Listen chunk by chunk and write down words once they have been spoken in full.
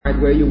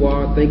Where you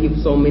are, thank you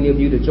for so many of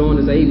you to join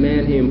us,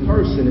 amen, in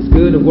person. It's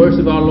good to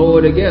worship our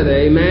Lord together,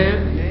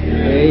 amen.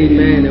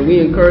 Amen. And we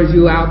encourage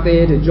you out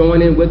there to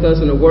join in with us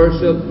in the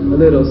worship, a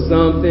little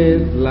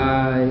something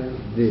like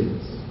this.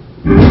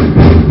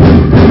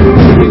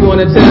 We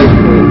want to tell you,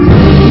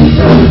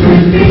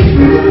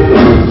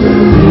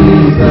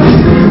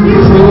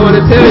 we want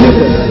to tell you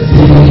that.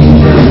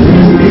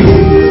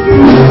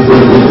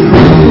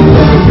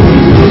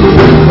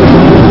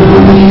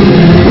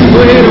 Go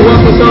ahead and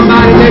welcome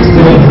somebody next to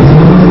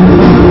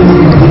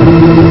you.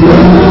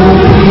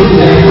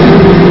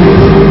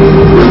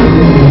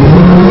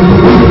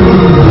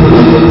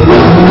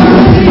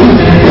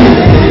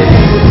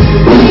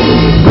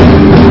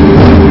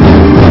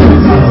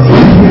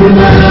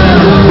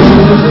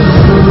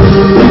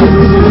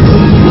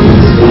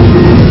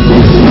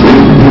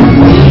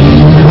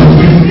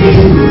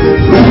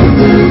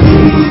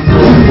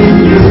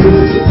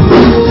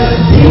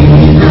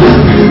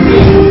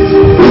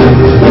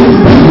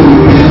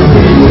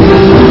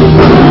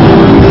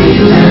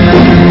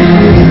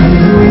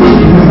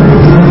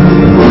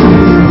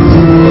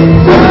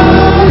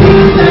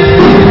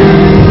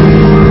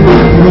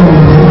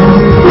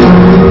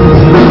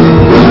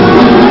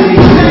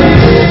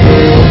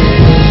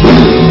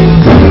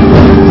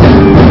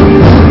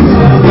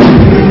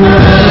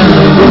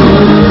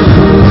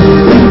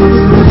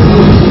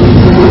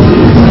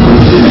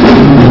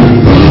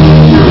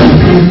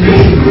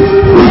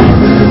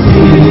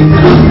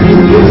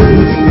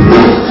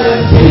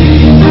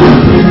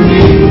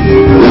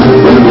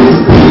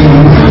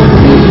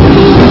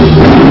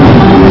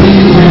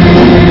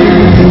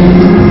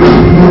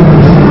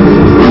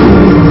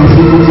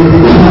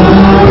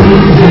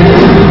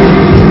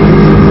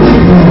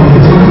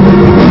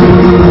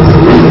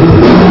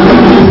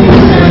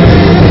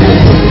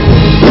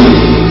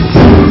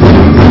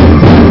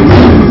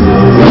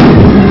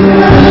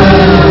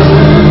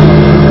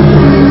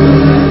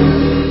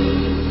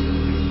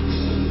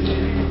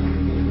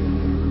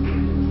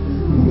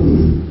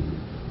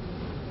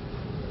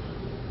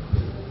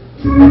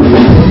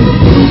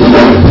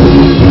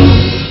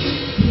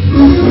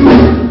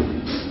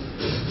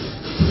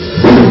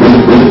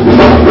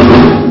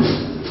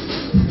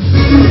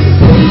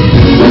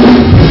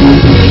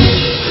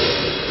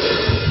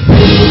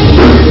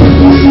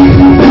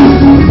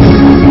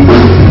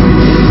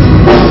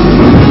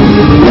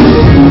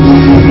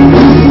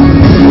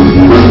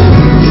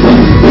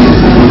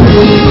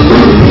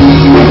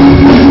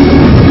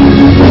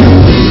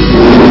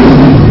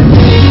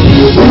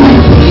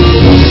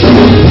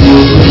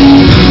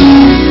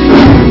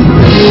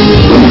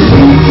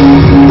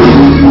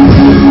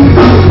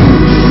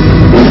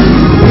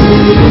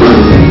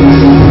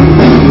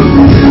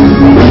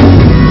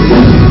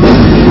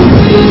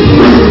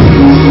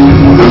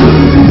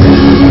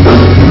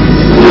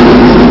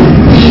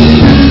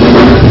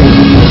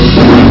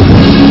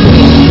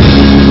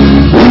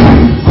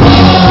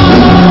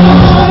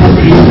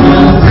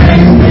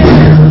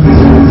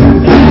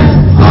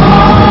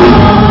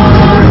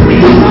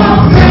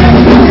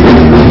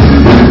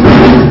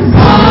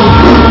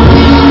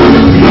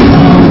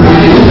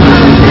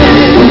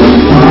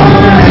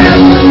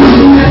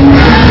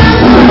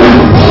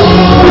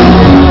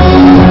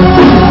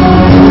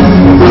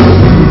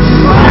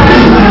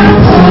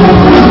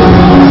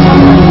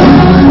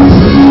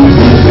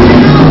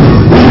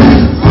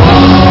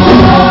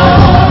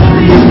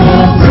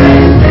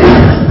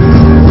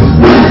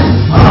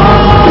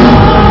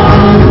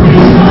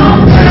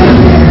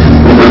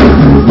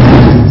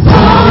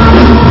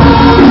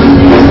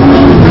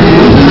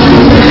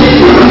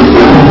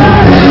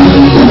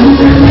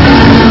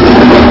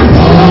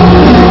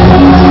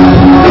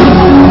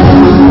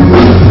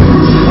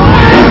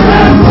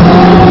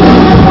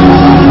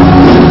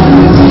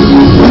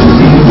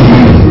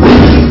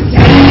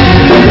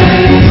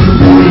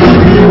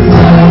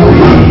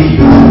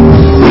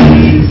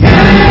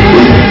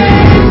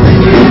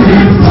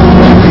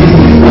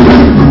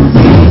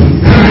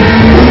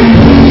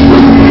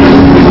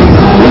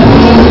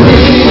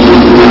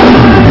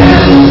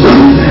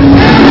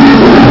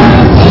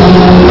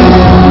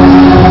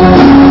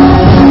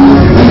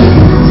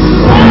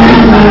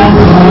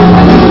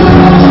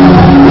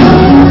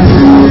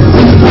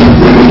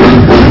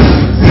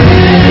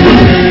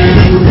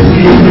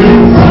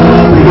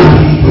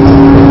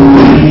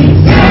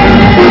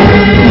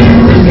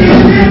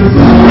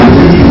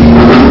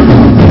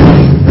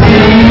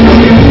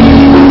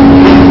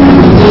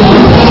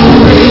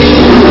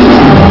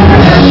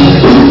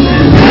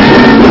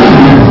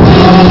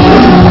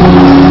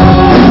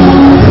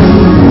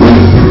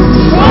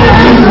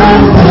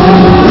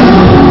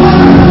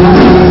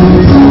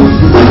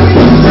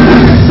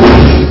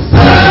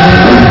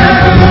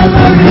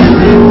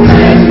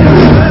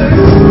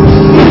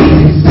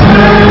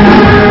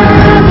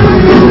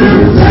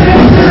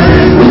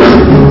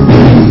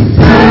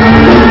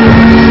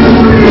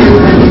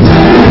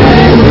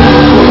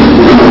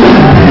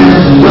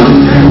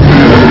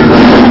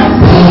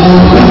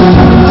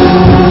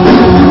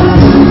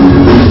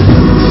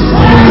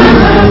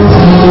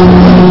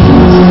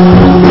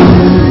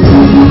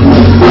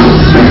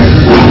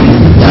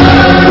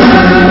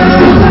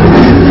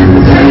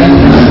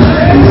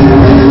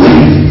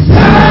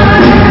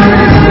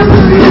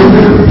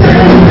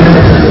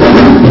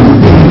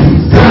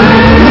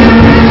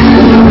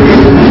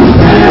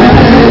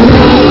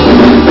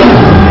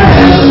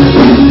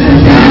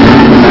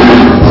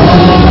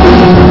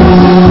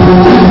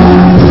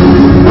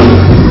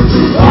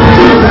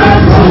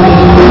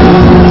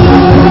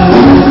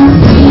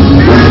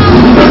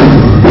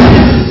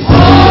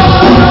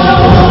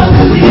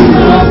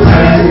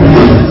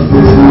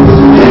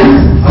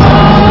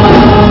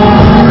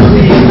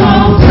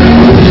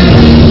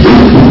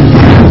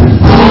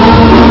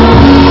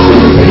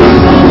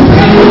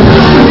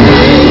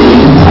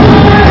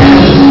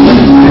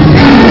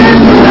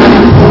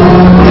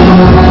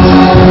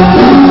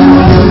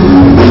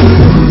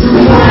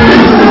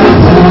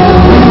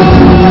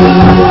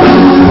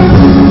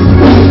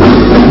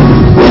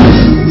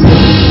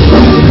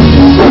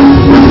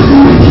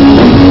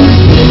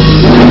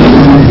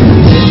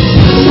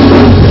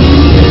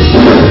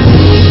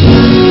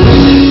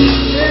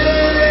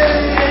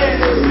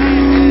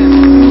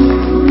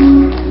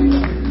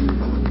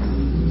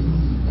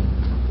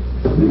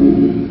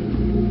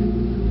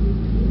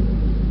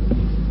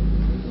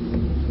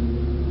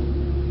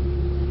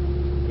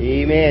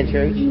 Amen,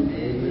 church.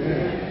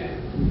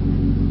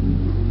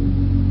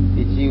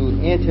 Did you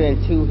enter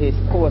into his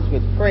courts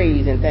with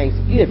praise and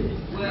thanksgiving?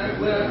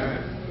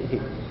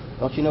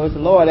 Don't you know it's the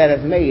Lord that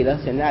has made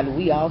us and not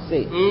we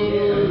ourselves?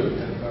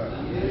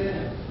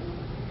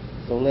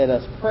 So let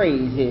us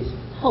praise his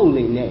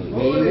holy name.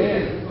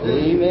 Amen.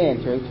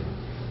 Amen, church.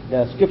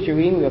 The scripture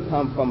reading will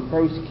come from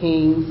 1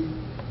 Kings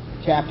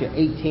chapter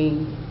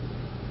 18.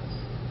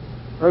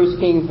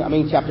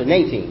 Chapter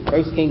 19.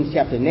 1 Kings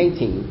chapter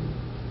 19.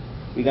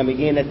 We're going to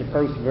begin at the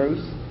first verse.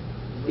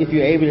 If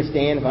you're able to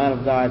stand in front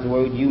of God's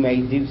word, you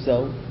may do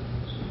so.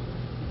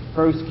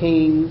 1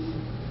 Kings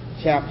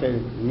chapter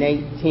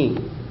 19.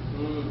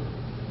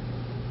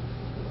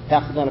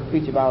 Pastor's going to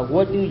preach about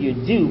what do you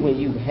do when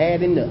you've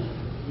had enough.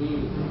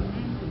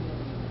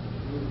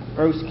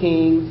 1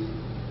 Kings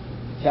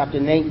chapter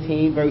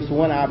 19, verse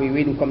 1, I'll be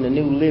reading from the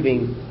New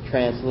Living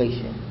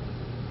Translation.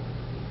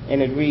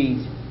 And it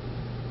reads,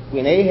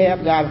 when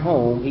Ahab got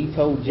home, he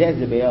told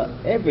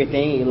Jezebel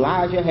everything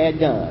Elijah had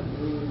done,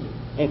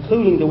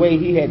 including the way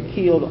he had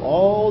killed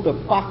all the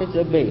prophets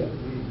of Baal.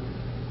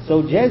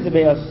 So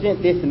Jezebel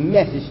sent this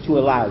message to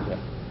Elijah.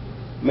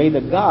 May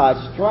the gods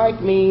strike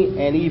me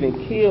and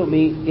even kill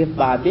me if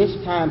by this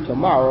time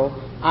tomorrow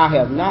I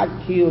have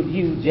not killed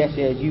you just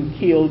as you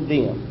killed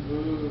them.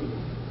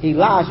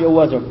 Elijah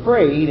was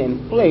afraid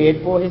and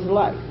fled for his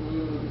life.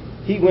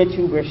 He went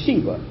to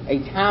Beersheba,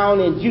 a town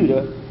in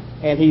Judah,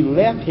 and he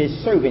left his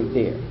servant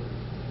there.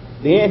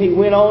 Then he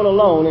went on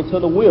alone into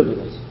the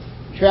wilderness,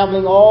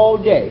 traveling all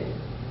day.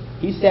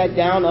 He sat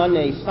down under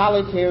a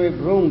solitary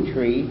broom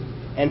tree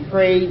and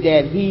prayed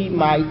that he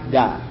might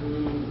die.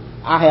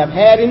 I have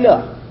had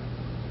enough.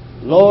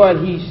 Lord,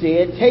 he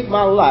said, take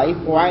my life,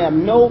 for I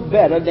am no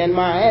better than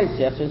my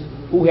ancestors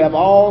who have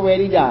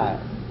already died.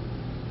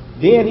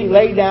 Then he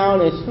lay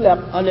down and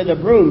slept under the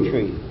broom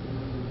tree.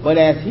 But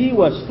as he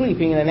was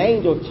sleeping, an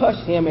angel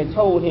touched him and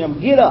told him,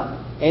 get up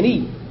and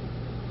eat.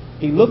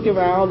 He looked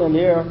around, and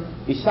there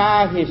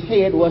beside his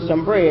head was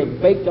some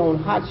bread baked on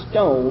hot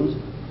stones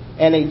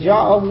and a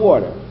jar of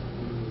water.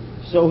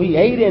 So he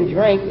ate and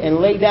drank and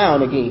lay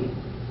down again.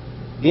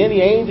 Then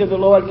the angel of the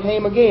Lord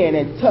came again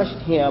and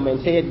touched him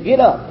and said, get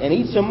up and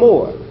eat some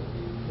more,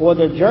 for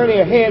the journey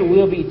ahead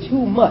will be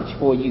too much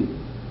for you.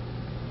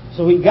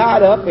 So he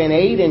got up and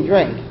ate and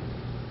drank.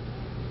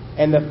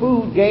 And the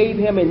food gave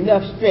him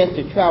enough strength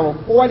to travel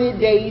 40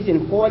 days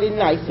and 40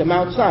 nights to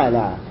Mount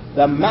Sinai,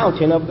 the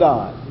mountain of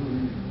God.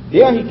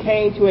 There he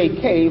came to a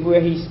cave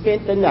where he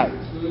spent the night.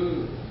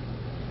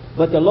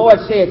 But the Lord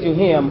said to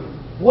him,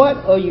 what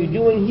are you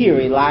doing here,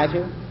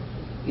 Elijah?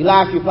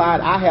 Elijah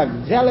replied, I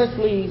have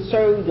zealously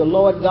served the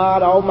Lord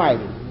God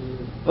Almighty.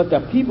 But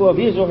the people of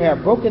Israel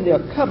have broken their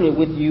covenant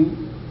with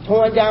you,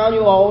 torn down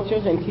your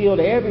altars, and killed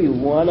every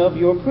one of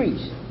your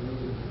priests.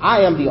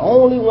 I am the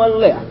only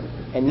one left,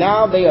 and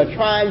now they are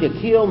trying to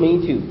kill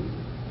me too.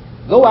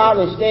 Go out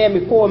and stand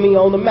before me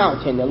on the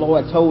mountain, the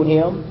Lord told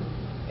him.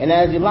 And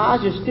as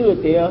Elijah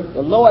stood there,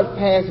 the Lord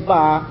passed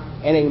by,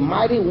 and a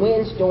mighty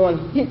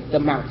windstorm hit the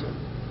mountain.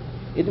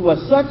 It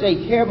was such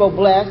a terrible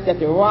blast that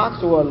the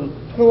rocks were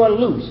torn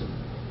loose,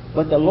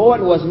 but the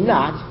Lord was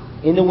not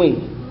in the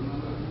wind.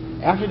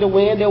 After the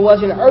wind, there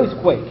was an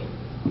earthquake,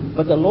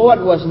 but the Lord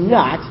was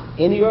not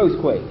in the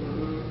earthquake.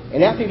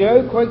 And after the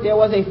earthquake, there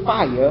was a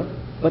fire,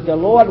 but the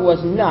Lord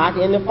was not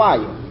in the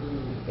fire.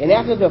 And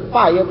after the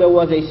fire, there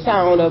was a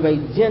sound of a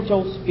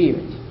gentle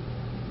spirit.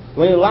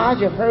 When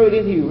Elijah heard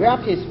it, he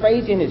wrapped his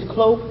face in his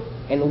cloak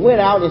and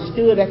went out and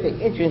stood at the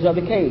entrance of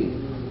the cave.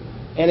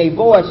 And a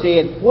voice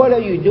said, what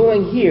are you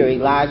doing here,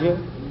 Elijah?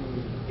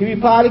 He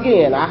replied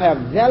again, I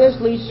have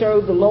zealously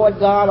served the Lord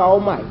God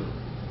Almighty.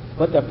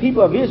 But the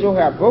people of Israel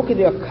have broken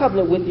their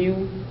covenant with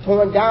you,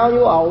 torn down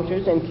your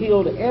altars, and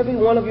killed every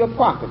one of your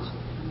prophets.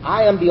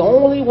 I am the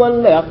only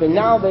one left, and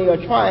now they are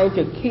trying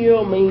to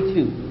kill me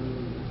too.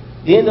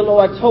 Then the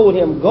Lord told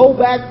him, go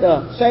back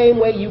the same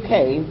way you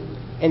came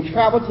and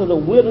travel to the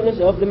wilderness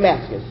of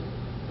Damascus.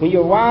 When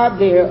you arrive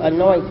there,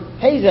 anoint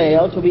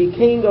Hazael to be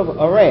king of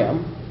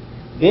Aram.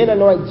 Then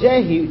anoint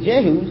Jehu,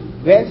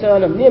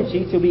 grandson of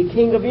Nimshi, to be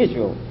king of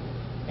Israel.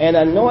 And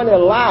anoint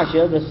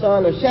Elisha, the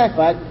son of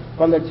Shaphat,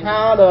 from the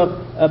town of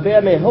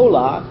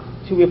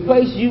Abel-Meholah, to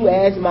replace you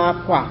as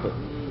my prophet.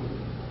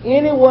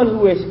 Anyone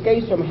who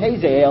escapes from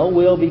Hazael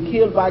will be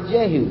killed by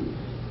Jehu,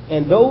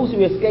 and those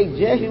who escape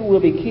Jehu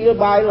will be killed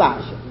by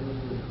Elisha.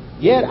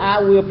 Yet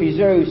I will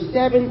preserve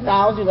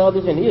 7,000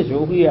 others in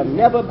Israel who have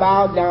never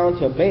bowed down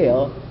to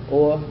Baal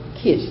or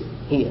kissed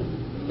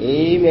him.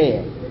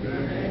 Amen.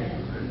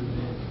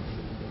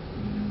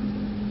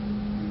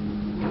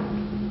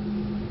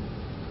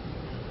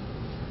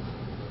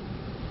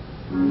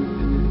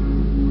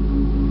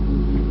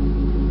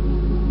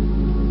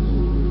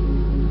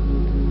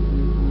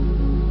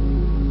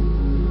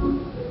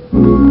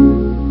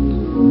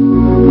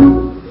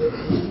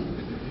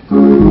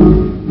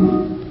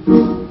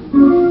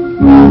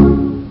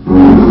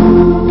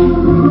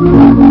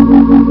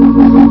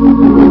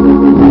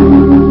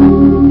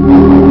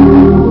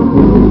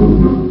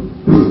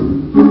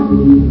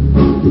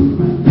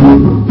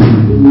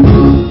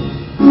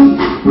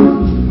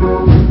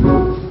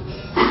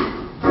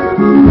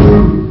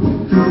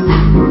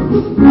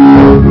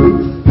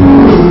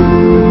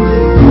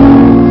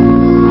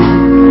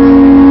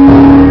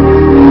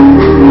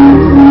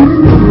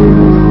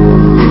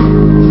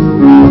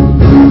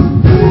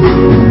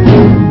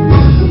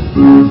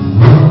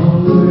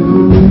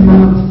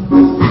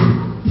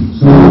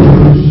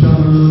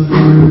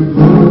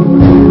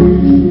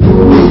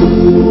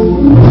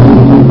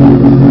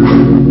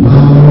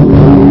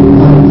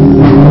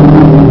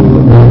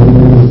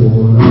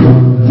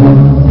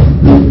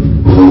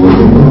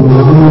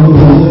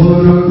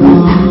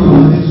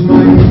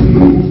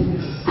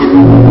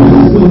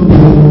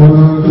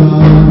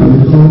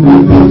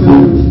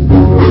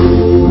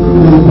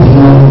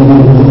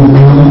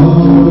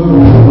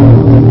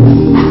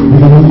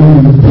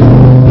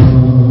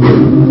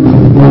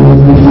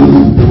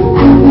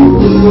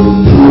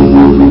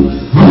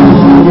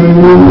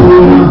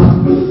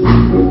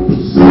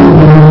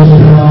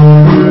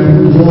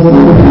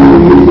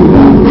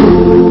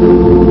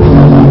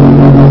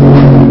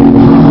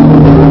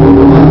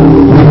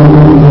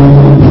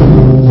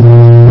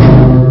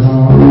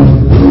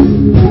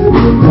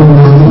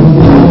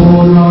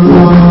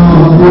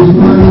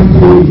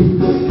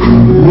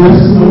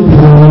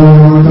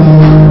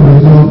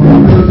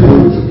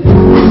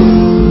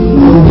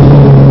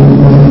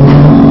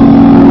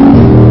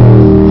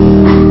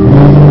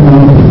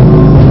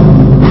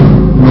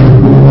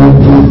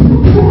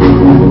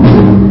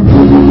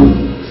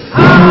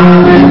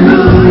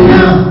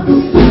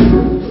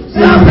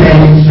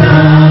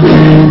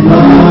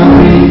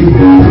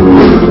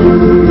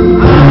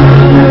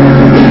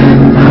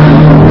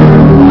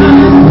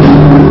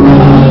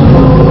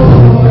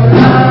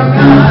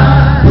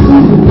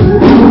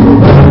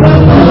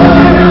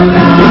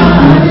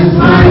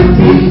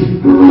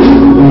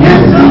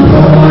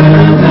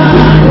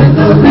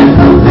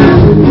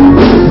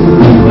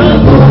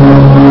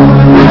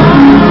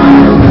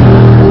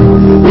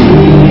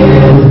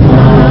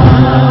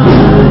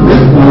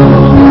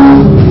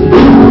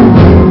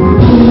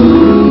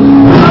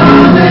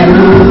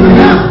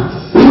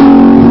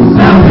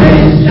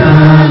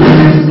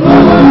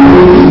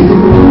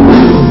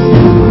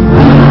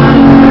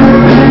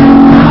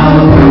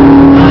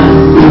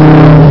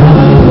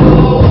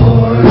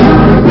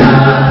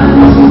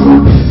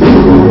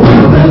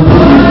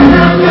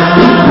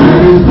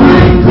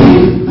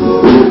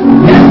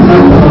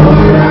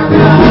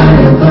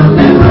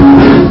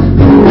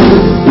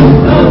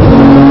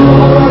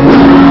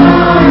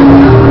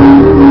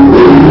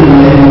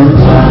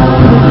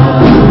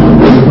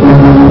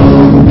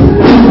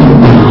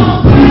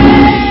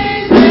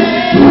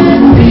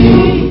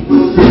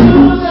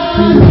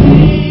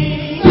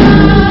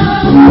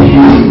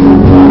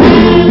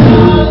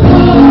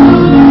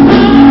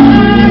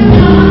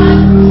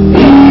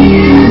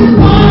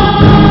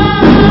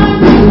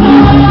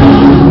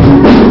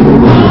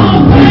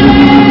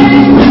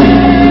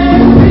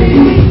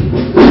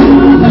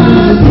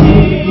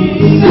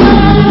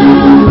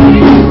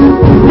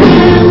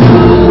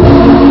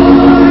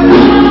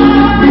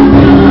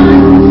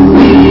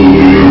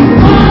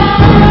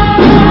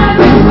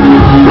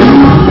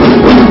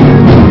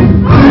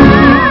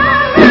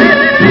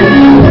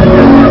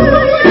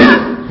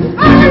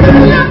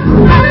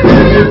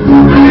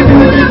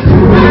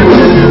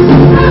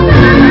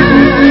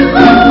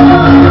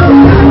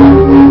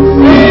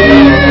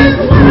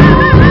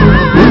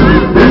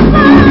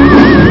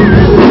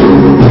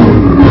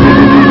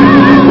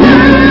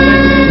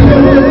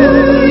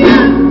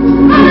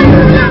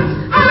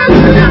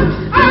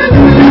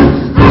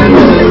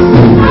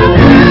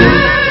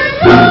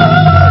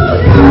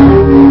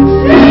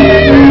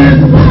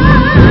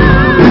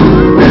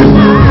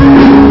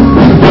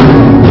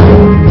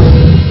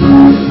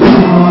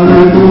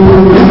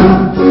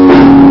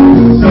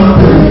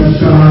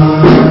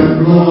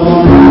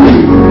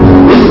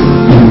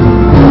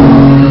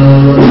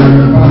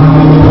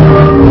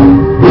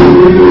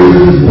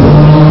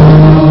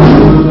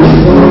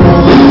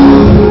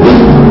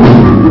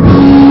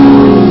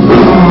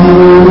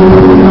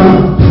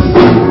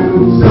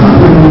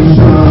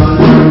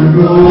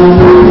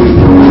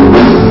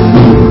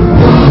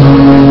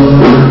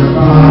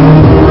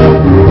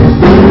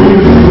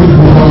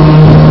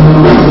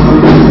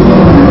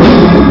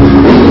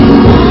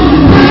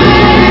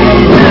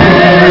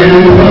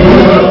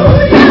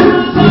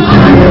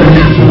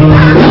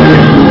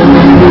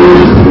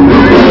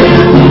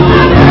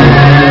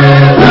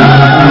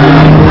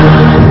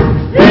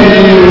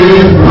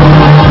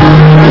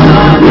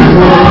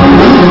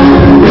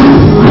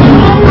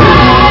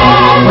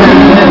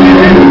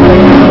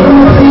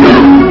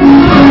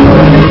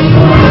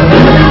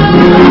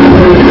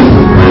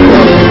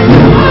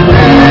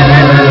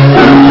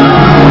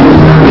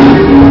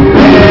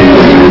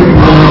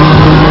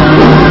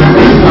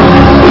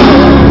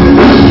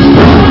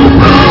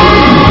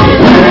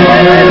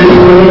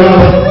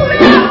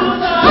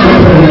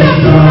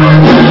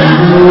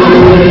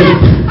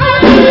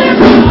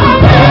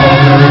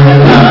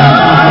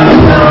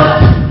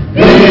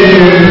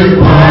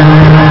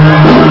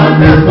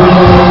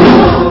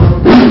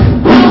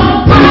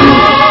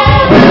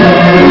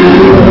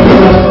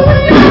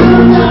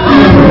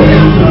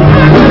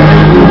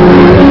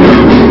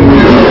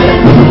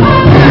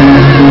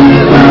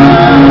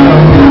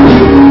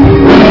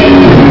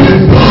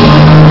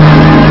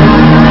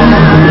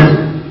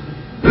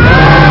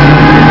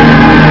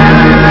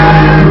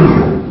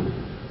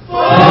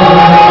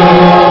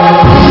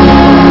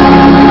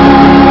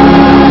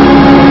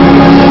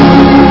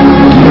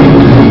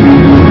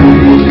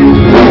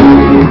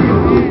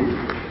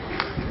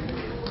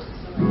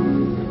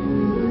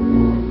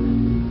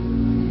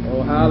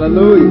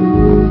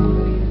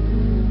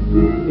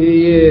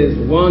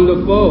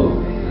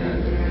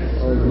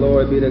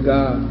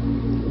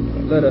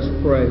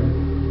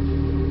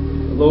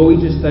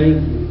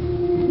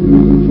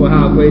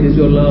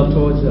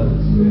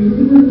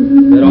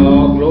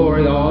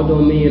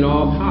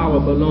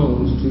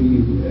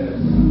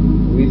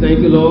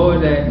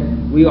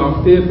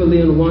 Fearfully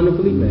and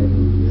wonderfully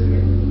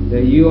made,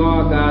 that you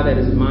are God that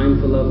is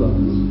mindful of us.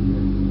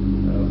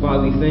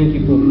 Father, we thank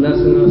you for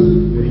blessing us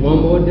with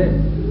one more day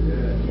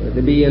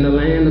to be in the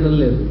land of the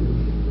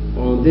living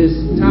on this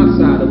top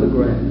side of the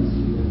grass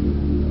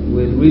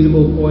with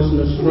reasonable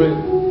portion of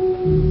strength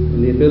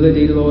and the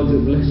ability, Lord,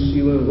 to bless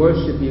you and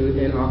worship you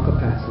in our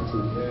capacity.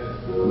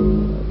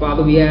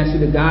 Father, we ask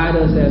you to guide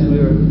us as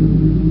we're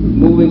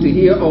moving to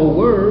hear a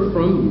word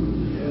from you.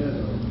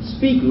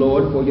 Speak,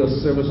 Lord, for your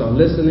servants are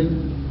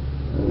listening.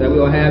 that we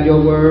will have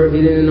your word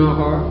hidden in our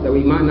heart, that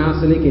we might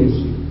not sin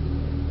against you.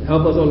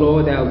 Help us, O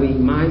Lord, that we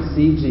might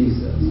see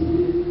Jesus,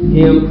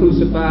 him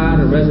crucified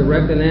and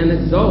resurrected and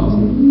exalted,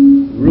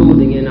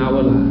 ruling in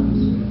our lives.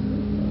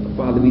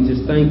 Father, we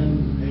just thank you.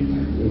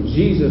 In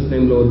Jesus'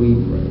 name, Lord, we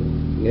pray.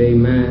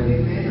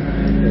 Amen.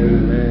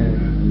 Amen.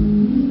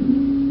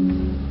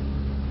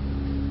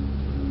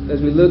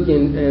 As we look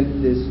at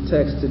this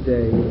text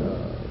today,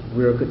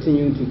 we're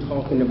continuing to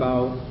talking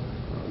about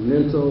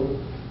mental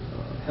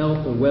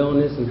health and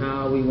wellness and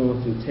how we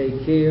want to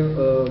take care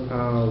of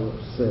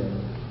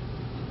ourselves.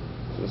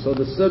 And so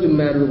the subject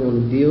matter we're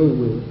going to deal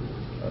with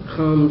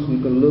comes,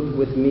 you can look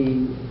with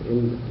me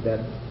in that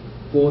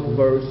 4th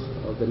verse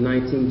of the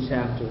 19th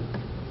chapter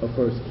of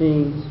 1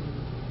 Kings.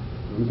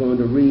 I'm going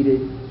to read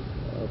it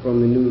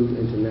from the New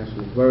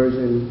International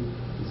Version.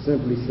 It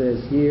simply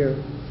says here,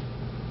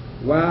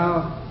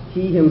 while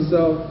he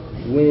himself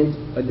went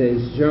a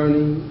day's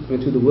journey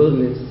into the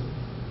wilderness,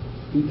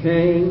 he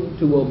came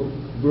to a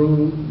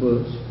broom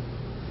bush,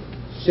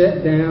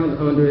 sat down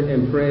under it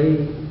and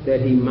prayed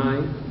that he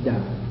might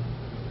die.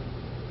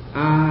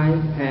 I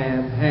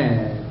have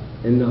had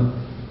enough,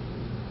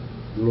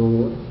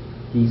 Lord,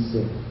 he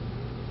said.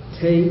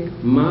 Take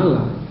my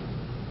life.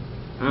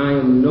 I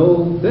am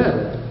no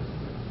better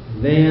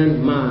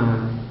than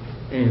my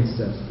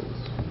ancestors.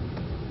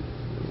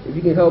 If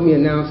you can help me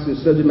announce the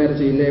subject matter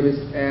to your neighbors,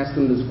 ask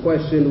them this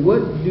question: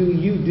 what do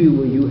you do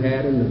when you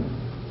had enough?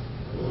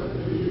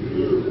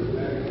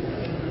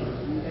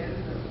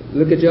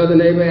 Look at your other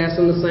neighbor, ask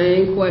them the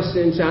same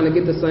question, trying to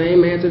get the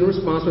same answer and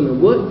response from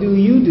them. What do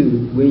you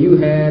do when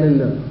you had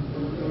enough?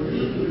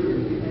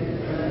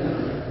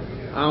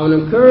 I want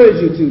to encourage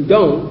you to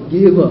don't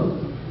give up.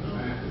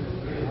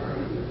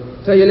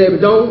 Tell your neighbor,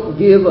 don't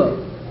give up.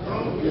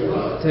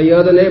 Tell your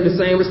other neighbor the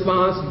same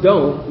response,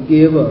 don't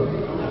give up.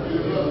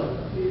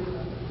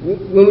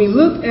 When we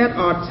look at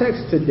our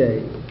text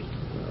today,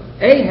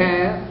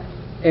 Ahab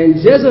and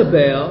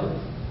Jezebel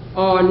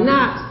are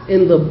not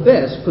in the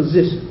best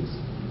positions.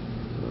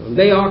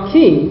 They are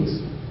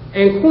kings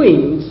and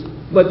queens,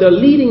 but they're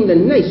leading the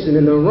nation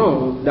in the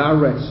wrong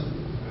direction.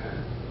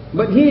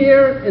 But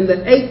here in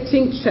the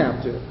 18th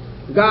chapter,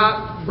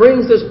 God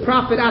brings this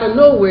prophet out of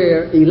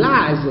nowhere,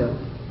 Elijah,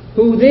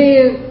 who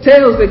then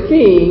tells the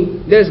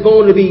king there's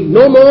going to be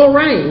no more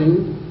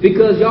rain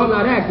because y'all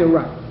not acting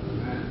right.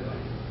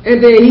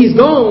 And then he's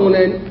gone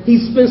and he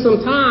spent some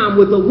time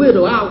with a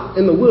widow out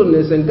in the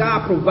wilderness, and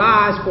God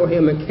provides for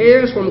him and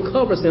cares for him,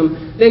 covers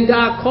him. Then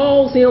God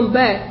calls him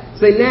back.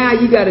 Say, now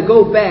you got to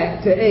go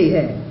back to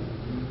Ahab.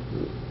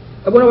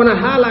 And what I want to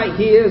highlight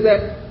here is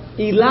that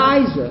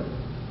Elijah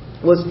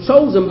was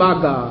chosen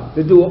by God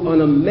to do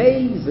an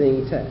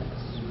amazing task.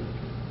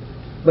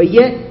 But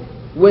yet,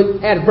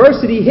 when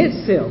adversity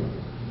hits him,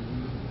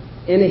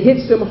 and it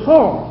hits him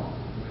hard,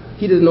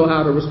 he doesn't know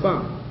how to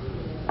respond.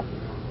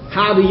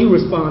 How do you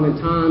respond in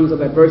times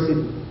of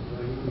adversity?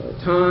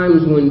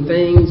 Times when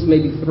things may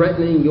be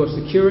threatening your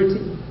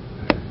security.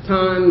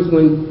 Times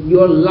when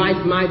your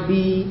life might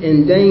be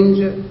in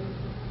danger.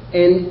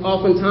 And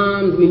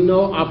oftentimes we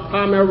know our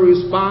primary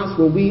response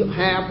when we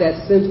have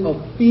that sense of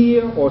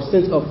fear or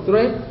sense of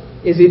threat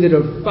is either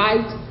to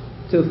fight,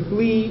 to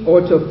flee,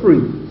 or to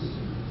freeze.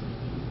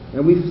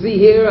 And we see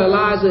here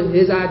Elijah,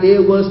 his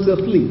idea was to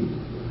flee.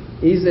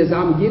 He says,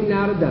 I'm getting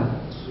out of Dodge.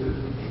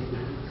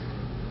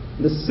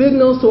 The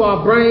signals to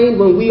our brain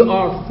when we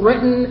are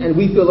threatened and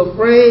we feel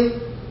afraid,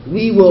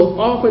 we will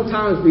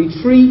oftentimes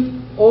retreat,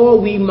 or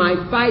we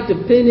might fight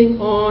depending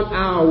on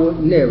our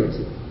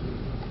narrative.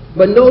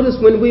 But notice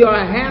when we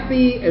are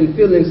happy and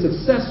feeling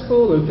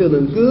successful and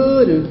feeling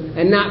good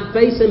and not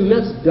facing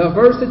much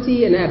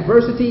diversity and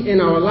adversity in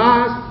our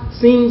lives,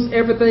 seems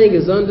everything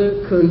is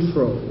under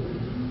control.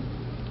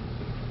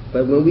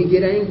 But when we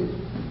get angry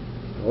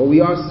or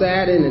we are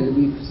saddened and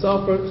we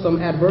suffer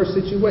some adverse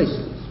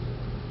situations,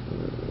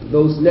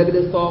 those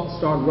negative thoughts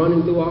start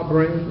running through our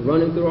brain,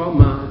 running through our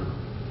mind.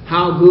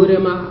 How good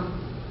am I?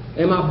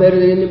 Am I better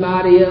than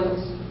anybody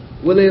else?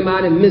 Will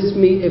anybody miss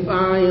me if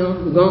I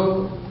am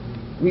gone?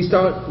 We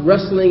start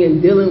wrestling and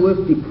dealing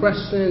with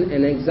depression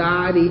and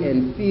anxiety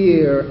and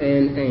fear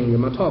and anger.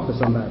 Am I talking to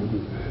somebody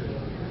here?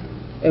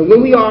 And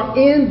when we are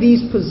in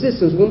these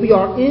positions, when we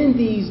are in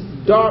these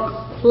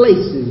dark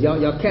places,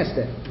 y'all catch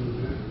that?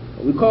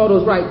 We call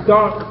those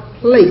dark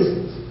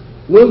places.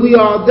 When we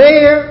are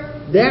there,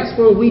 that's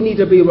when we need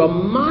to be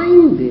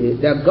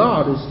reminded that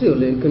God is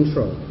still in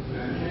control.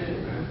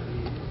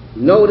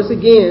 Notice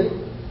again,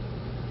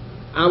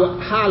 I will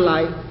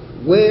highlight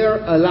where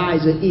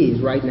Elijah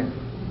is right now.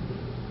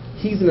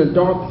 He's in a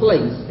dark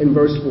place in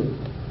verse 4.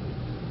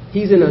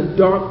 He's in a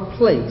dark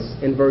place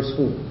in verse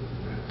 4.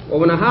 Well,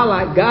 when I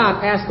highlight,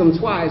 God asked him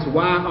twice,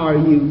 why are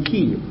you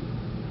here?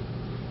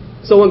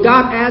 So when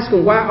God asked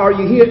him, why are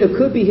you here? It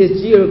could be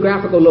his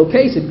geographical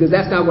location, because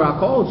that's not where I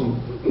called you.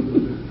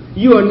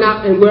 You are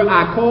not in where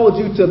I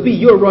called you to be.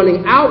 You're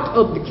running out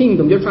of the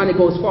kingdom. You're trying to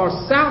go as far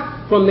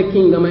south from the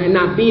kingdom and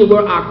not being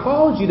where I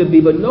called you to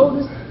be. But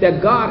notice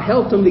that God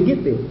helped him to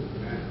get there.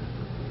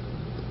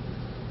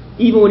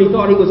 Even when he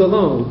thought he was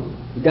alone,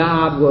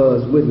 God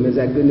was with him. Is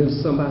that good news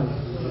to somebody?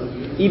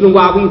 Even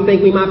while we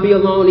think we might be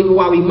alone, even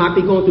while we might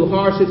be going through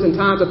hardships and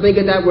times of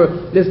thinking that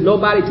there's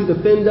nobody to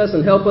defend us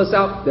and help us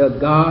out, that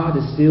God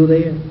is still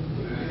there.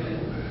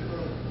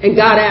 And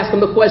God asked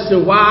him the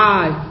question,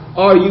 why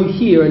are you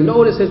here? And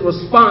notice his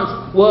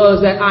response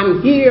was that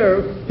I'm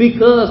here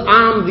because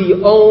I'm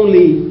the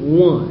only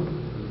one.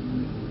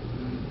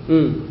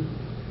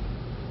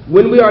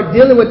 When we are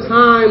dealing with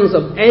times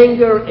of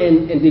anger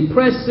and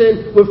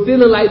depression, we're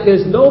feeling like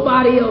there's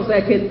nobody else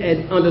that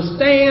can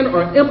understand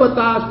or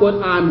empathize what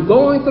I'm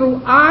going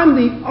through. I'm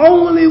the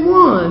only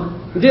one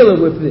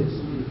dealing with this.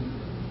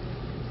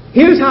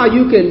 Here's how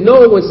you can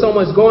know when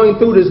someone's going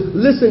through this.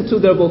 Listen to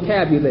their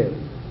vocabulary.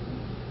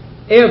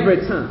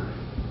 Every time.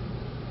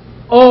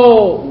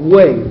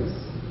 Always.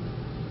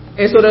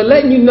 And so they're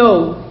letting you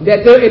know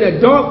that they're in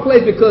a dark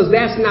place because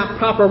that's not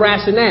proper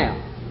rationale.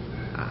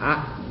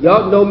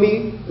 Y'all know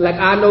me like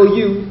I know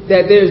you,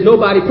 that there's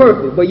nobody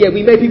perfect. But yet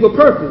we make people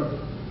perfect.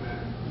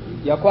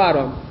 Y'all quiet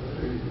on me.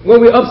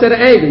 When we're upset or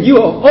angry, you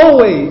are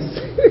always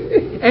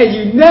and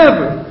you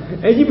never.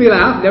 And you be like,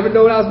 I've never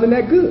known I was been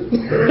that good.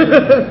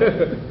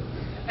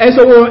 And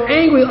so when we're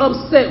angry,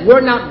 upset,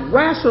 we're not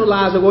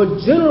rationalizing,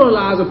 we're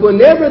generalizing,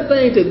 putting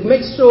everything to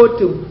make sure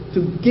to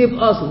give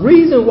us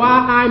reason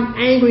why I'm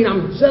angry and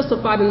I'm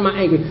justified in my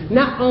anger.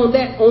 Not on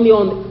that, only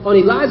on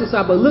Elijah's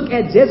side, but look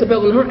at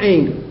Jezebel and her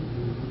anger.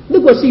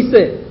 Look what she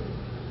said.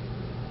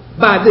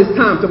 By this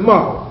time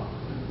tomorrow,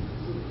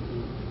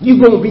 you're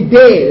going to be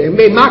dead, and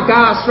may my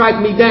God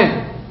strike me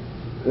down.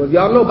 Well, if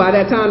y'all know, by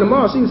that time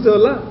tomorrow, she was still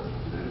alive.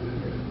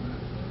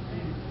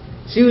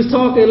 She was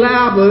talking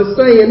loud, but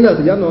saying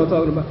nothing. Y'all know what I'm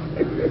talking about.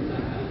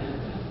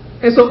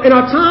 And so in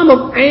our time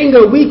of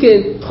anger, we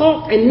can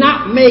talk and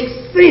not make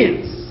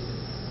sense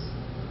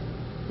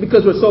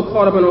because we're so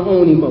caught up in our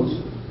own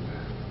emotions.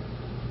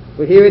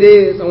 But here it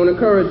is. I want to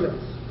encourage us.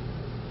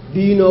 Do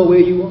you know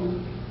where you are?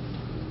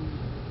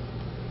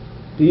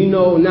 Do you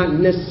know not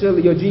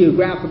necessarily your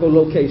geographical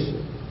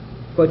location,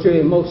 but your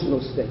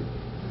emotional state?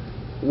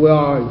 Where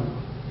are you?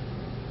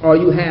 Are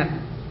you happy?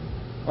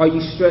 Are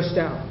you stressed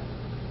out?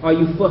 Are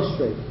you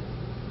frustrated?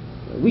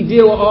 We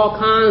deal with all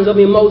kinds of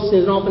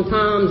emotions, and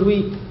oftentimes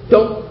we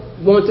don't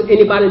want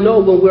anybody to know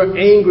when we're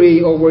angry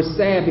or we're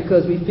sad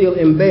because we feel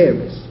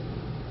embarrassed.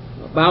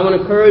 But I want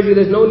to encourage you,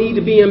 there's no need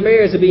to be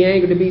embarrassed, to be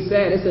angry, to be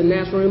sad. It's a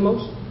natural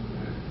emotion.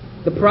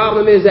 The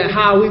problem is that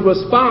how we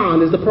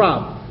respond is the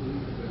problem.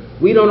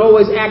 We don't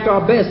always act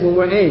our best when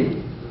we're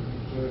angry.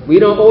 We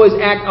don't always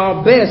act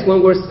our best when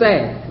we're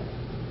sad.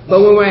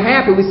 But when we're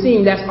happy, we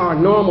seem that's our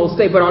normal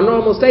state. But our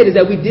normal state is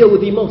that we deal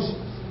with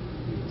emotions.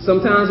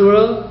 Sometimes we're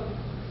up,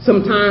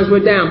 sometimes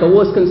we're down. But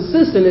what's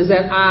consistent is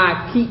that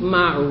I keep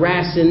my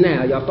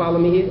rationale. Y'all follow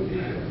me here?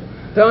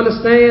 To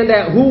understand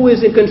that who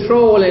is in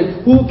control and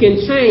who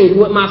can change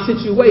what my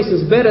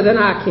situations better than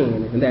I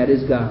can, and that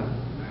is God.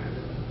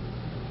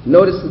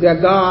 Notice that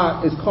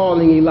God is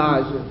calling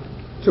Elijah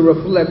to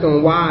reflect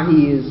on why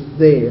he is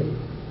there.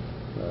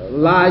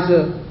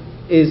 Elijah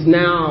is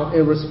now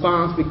in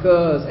response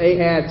because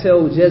Ahab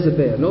told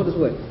Jezebel. Notice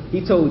what?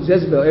 He told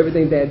Jezebel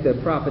everything that the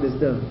prophet has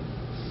done.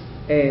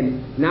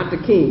 And not the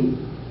king,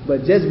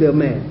 but Jezebel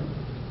mad.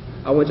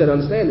 I want you to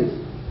understand this.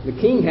 The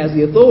king has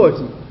the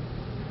authority.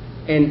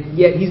 And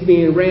yet he's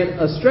being ran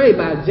astray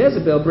by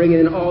Jezebel, bringing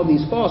in all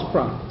these false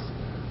prophets.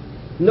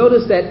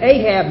 Notice that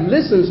Ahab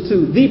listens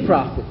to the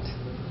prophet.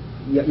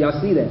 Y'all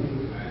see that?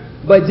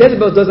 But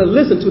Jezebel doesn't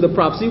listen to the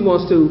prophet. She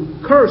wants to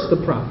curse the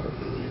prophet.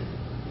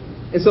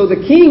 And so the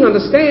king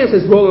understands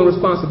his role and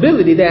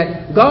responsibility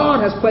that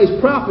God has placed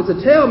prophets to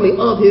tell me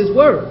of his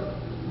word.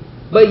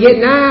 But yet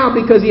now,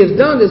 because he has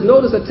done this,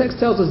 notice the text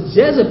tells us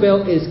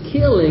Jezebel is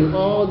killing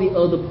all the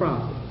other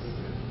prophets.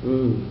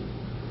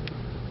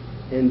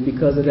 And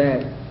because of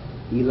that,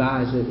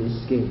 Elijah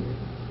is scared.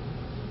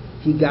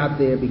 He got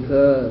there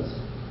because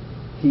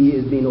he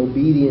is being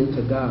obedient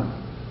to God.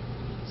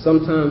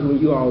 Sometimes when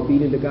you are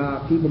obedient to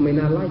God, people may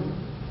not like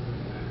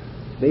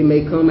it. They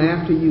may come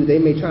after you. They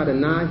may try to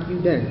knock you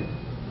down.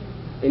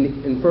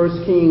 In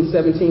 1 Kings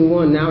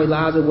 17:1, now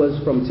Elijah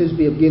was from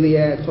Tishbe of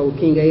Gilead, told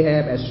King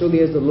Ahab, as surely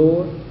as the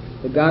Lord,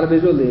 the God of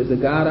Israel lives, the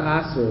God of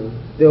I serve,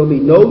 there will be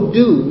no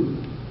dew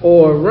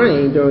or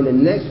rain during the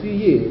next few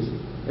years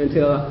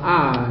until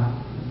I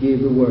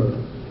give the word.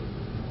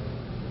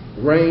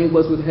 Rain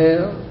was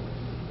withheld.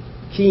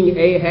 King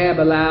Ahab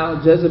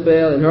allowed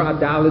Jezebel and her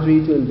idolatry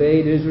to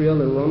invade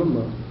Israel and run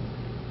amok.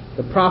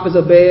 The prophets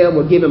of Baal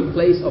were given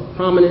place of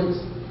prominence,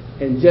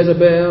 and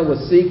Jezebel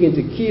was seeking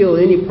to kill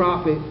any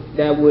prophet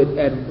that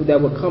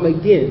would come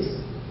against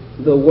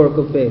the work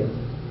of Baal.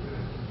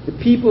 The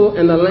people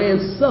and the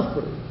land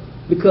suffered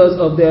because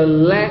of their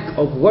lack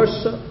of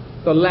worship,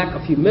 the lack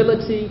of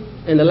humility,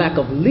 and the lack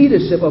of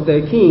leadership of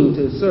their king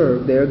to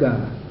serve their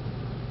God.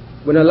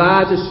 When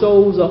Elijah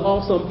shows the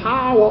awesome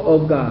power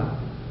of God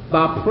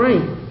by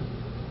praying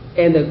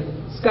and the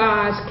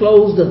skies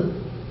closed up,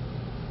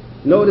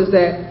 notice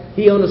that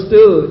he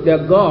understood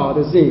that God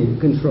is in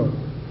control.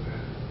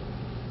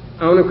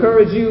 I want to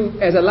encourage you,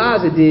 as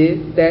Elijah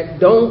did, that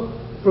don't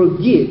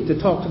forget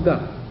to talk to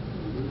God.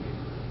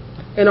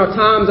 In our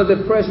times of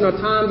depression, our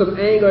times of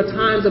anger, our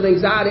times of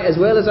anxiety, as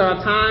well as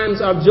our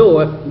times of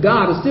joy,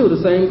 God is still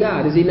the same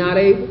God. Is He not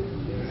able?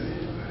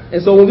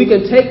 And so when we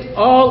can take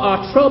all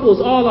our troubles,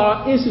 all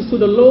our issues to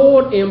the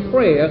Lord in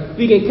prayer,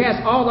 we can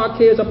cast all our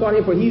cares upon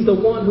Him, for He's the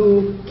one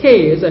who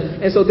cares.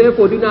 And so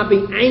therefore do not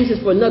be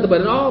anxious for nothing,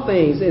 but in all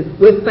things, and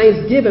with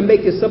thanksgiving,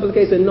 make your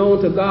supplication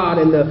known to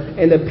God, and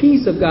the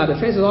peace of God, that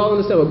transcends all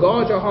understanding, will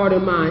guard your heart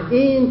and mind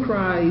in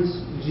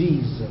Christ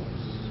Jesus.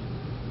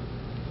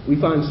 We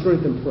find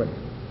strength in prayer.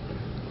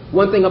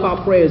 One thing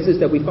about prayer is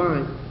this that we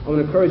find. I want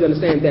to encourage you to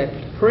understand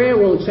that prayer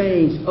won't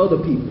change other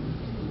people.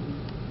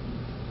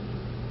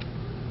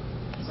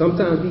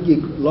 Sometimes we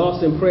get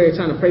lost in prayer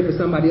trying to pray for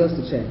somebody else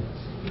to change,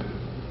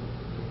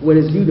 when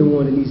it's you the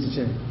one that needs to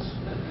change.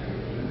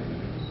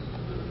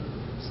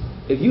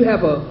 If you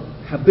have a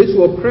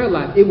habitual prayer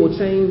life, it will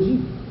change you.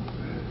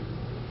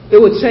 It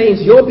will change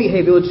your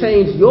behavior. It will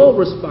change your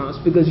response,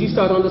 because you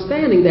start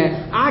understanding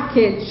that I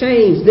can't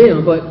change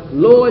them, but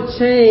Lord,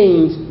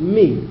 change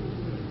me.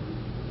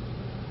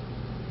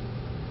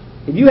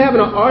 If you're having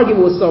an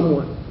argument with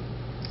someone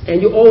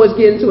and you always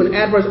get into an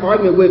adverse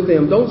argument with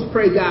them, don't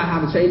pray God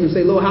how to change them.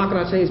 Say, Lord, how can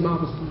I change my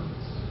response?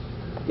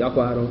 Y'all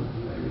quiet on.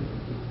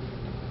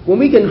 When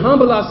we can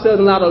humble ourselves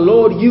and allow the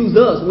Lord use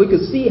us, we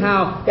can see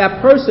how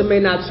that person may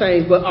not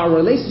change, but our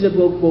relationship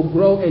will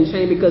grow and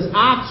change, because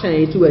I've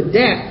changed to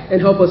adapt and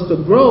help us to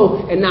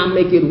grow and not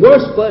make it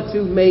worse, but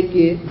to make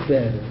it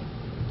better.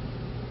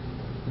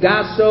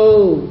 God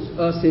shows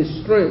us His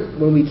strength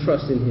when we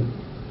trust in Him.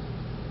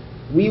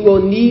 We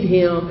will need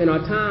Him in our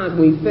times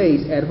when we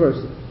face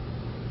adversity.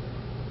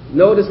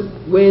 Notice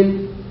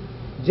when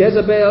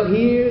Jezebel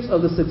hears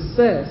of the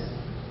success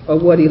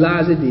of what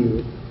Elijah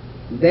did,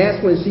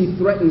 that's when she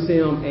threatens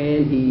him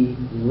and he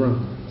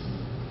runs.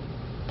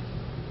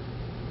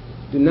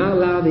 Do not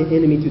allow the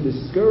enemy to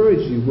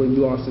discourage you when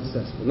you are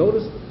successful.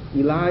 Notice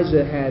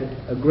Elijah had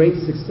a great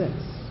success.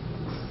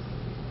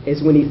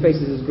 It's when he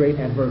faces his great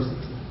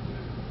adversity.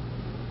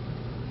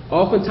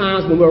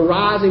 Oftentimes when we're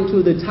rising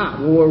to the top,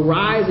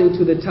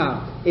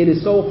 it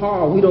is so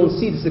hard we don't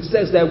see the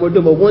success that we're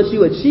doing. But once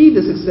you achieve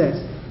the success,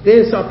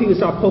 then people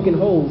start poking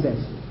holes at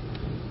you.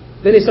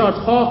 Then they start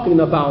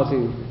talking about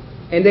you.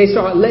 And they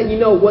start letting you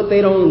know what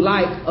they don't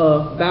like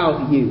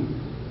about you.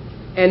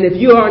 And if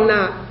you are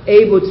not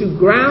able to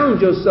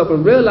ground yourself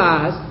and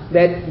realize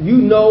that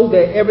you know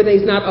that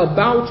everything's not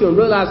about you, and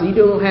realize that you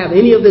don't have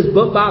any of this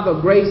but by the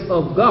grace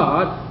of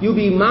God, you'll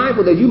be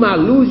mindful that you might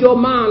lose your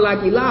mind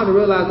like Elijah,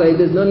 realize that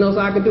there's nothing else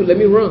I can do. Let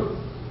me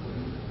run.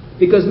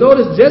 Because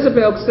notice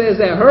Jezebel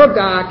says that her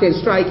God can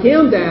strike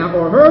him down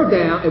or her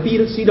down if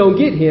she don't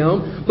get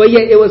him. But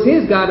yet it was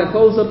his God that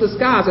closed up the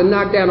skies and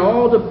knocked down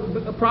all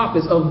the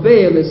prophets of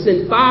Baal and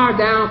sent fire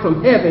down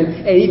from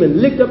heaven and even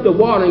licked up the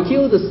water and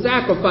killed the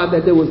sacrifice,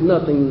 that there was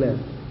nothing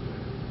left.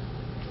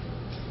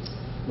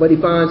 But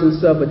he finds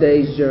himself a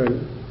day's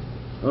journey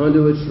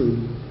under a tree,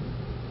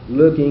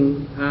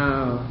 looking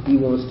how he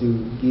wants to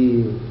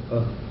give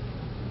up.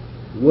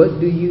 What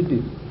do you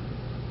do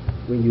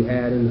when you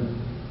had enough?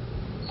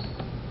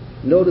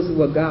 Notice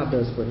what God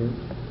does for him.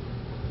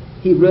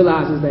 He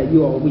realizes that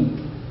you are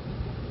weak.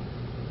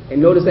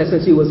 And notice that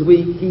since he was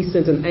weak, he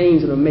sent an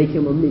angel to make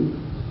him a meat.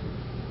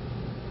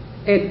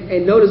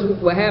 And notice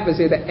what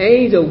happens here. The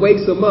angel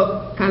wakes him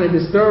up, kind of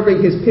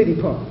disturbing his pity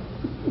party.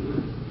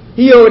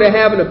 He over there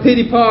having a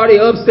pity party,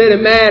 upset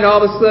and mad. All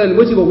of a sudden,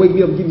 what you gonna wake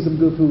me up and give me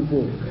some good food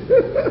for?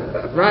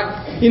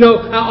 Right? You know,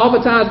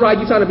 oftentimes, right,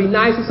 you're trying to be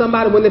nice to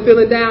somebody when they're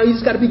feeling down. You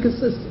just got to be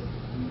consistent.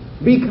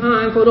 Be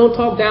kind, for don't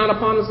talk down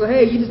upon them and say,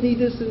 hey, you just need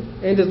this,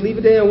 and just leave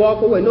it there and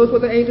walk away. Notice what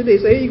the angel did.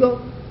 Say, here you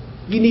go.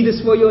 You need this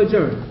for your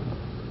journey.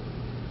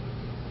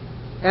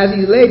 As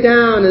he lay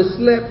down and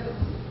slept,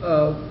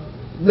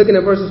 looking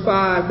at verses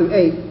 5 through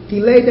 8,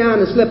 he lay down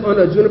and slept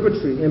under a juniper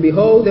tree. And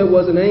behold, there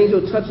was an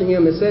angel touching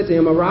him and said to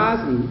him, arise,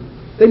 eat.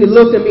 Then he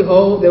looked, and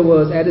behold, there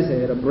was at his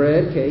head a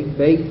bread cake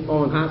baked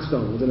on hot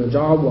stones and a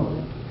jar of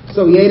water.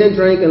 So he ate and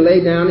drank and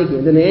lay down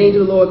again. Then the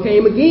angel of the Lord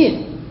came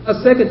again a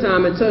second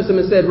time and touched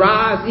him and said,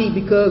 rise, eat,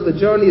 because the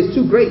journey is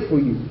too great for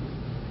you.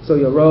 So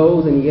he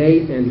arose and he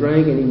ate and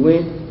drank, and he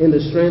went in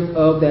the strength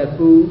of that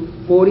food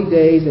 40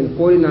 days and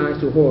 40 nights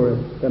to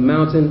Horeb, the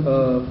mountain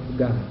of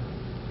God.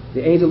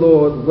 The angel of the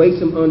Lord wakes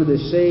him under the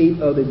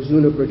shade of the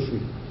juniper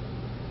tree.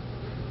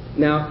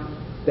 Now,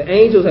 the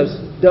angels have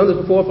done this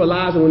before for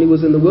Elijah when he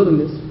was in the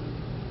wilderness.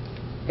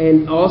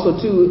 And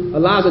also, too,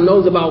 Elijah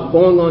knows about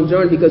going on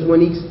journey, because when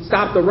he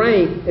stopped the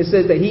rain, it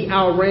says that he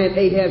outran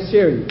Ahab's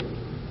chariot.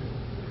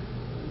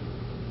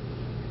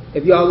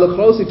 If y'all look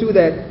closely to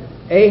that,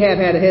 Ahab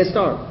had a head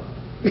start.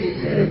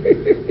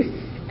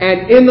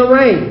 And in the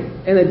rain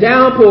and the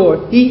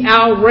downpour, he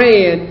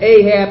outran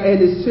Ahab and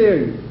his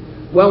chariot.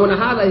 Well, I want to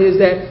highlight is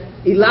that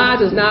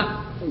Elijah is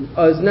not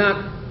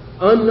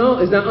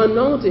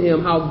unknown to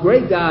him how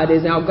great God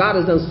is and how God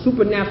has done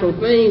supernatural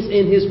things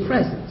in his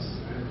presence.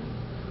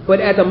 But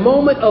at the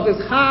moment of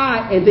his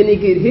high and then he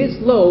gets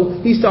hit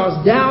low, he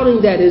starts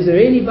doubting that is there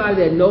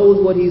anybody that knows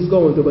what he's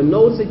going through. But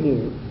notice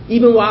again,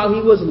 even while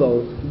he was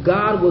low,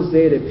 God was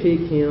there to pick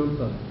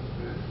him up.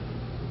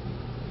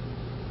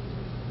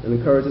 And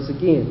encourage us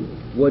again.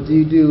 What do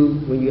you do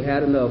when you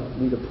had enough?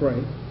 You need to pray.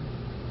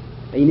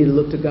 And you need to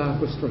look to God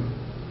for strength.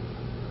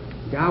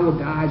 God will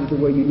guide you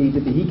to where you need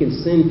to be. He can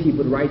send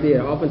people right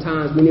there.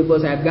 Oftentimes, many of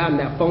us have gotten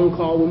that phone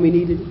call when we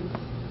needed it.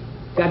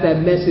 Got that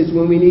message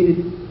when we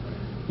needed it.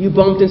 You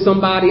bumped into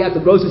somebody at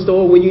the grocery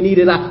store when you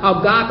needed it.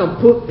 How God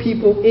can put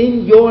people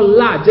in your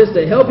life just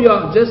to help you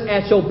out just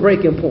at your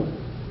breaking point.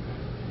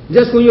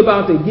 Just when you're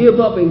about to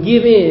give up and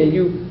give in,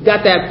 you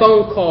got that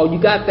phone call,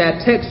 you got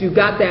that text, you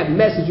got that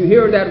message, you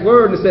hear that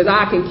word that says,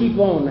 I can keep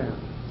on now.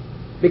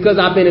 Because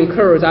I've been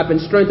encouraged, I've been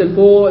strengthened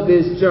for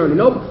this journey.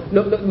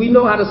 We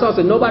know how the song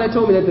says, nobody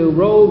told me that the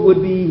road would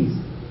be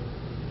easy.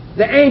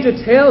 The angel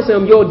tells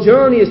him, your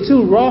journey is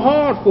too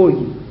hard for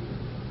you.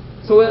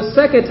 So a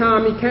second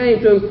time he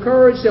came to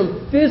encourage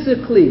him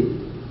physically.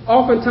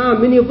 Oftentimes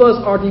many of us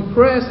are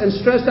depressed and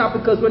stressed out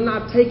because we're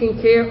not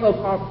taking care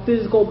of our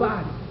physical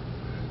body.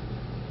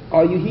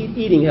 Are you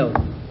eating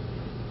healthy?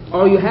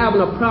 Are you having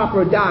a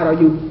proper diet? Are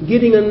you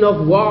getting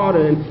enough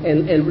water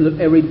and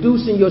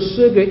reducing your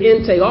sugar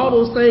intake? All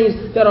those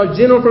things that are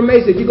general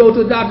information. If you go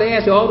to the doctor, they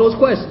ask you all those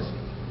questions.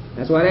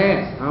 That's why they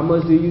ask. How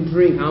much do you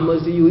drink? How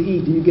much do you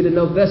eat? Do you get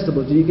enough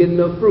vegetables? Do you get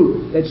enough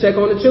fruit? They check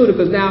on the children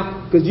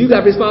because you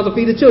got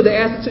responsibility to feed the children.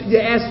 They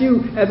ask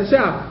you as a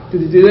child,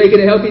 do they get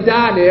a healthy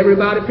diet? And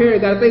everybody,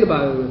 parent, got to think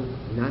about it.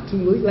 Not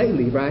too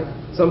lately, right?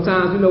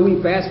 Sometimes, we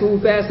eat fast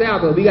food, fast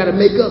out, but we got to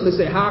make up and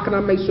say, how can I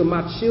make sure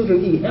my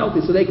children eat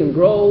healthy so they can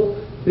grow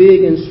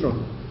big and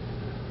strong?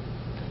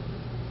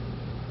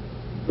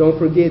 Don't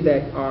forget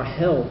that our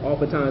health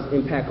oftentimes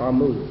impact our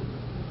mood.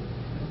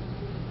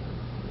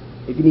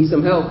 If you need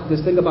some help,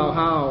 just think about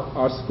how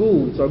our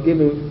schools are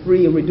giving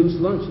free and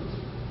reduced lunches.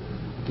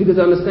 Because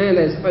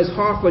understand that it's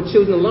hard for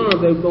children to learn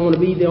if they're going to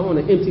be there on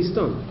an empty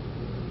stomach.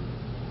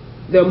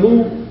 Their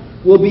mood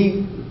will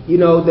be,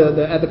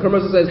 as the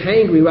commercial says,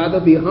 hangry, rather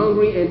be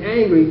hungry and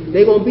angry.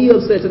 They're going to be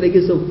upset till they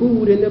get some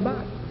food in their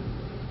body.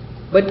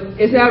 But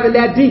it's not even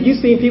that deep. You've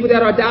seen people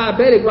that are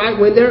diabetic, right?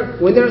 When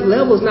their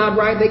level's not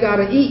right, they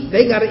gotta eat.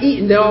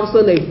 And then all of a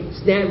sudden they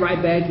snap right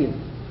back in.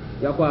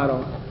 Y'all quiet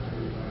on.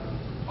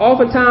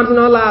 Oftentimes in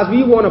our lives,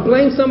 we want to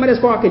blame somebody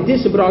else for our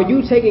condition, but are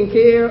you taking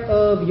care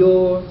of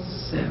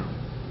yourself?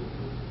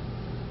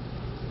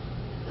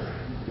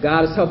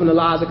 God is helping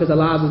Elijah because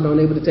Elijah is not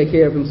able to take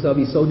care of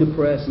himself. He's so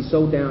depressed, he's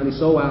so down, he's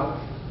so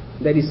out,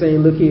 that he's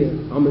saying, look here,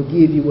 I'm going to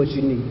give you what you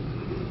need.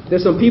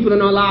 There's some people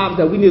in our lives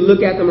that we need to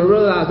look at them and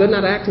realize they're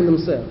not acting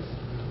themselves.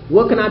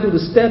 What can I do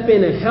to step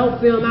in and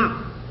help them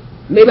out?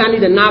 Maybe I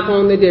need to knock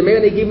on their door. Maybe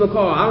I need to give them a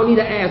call. I don't need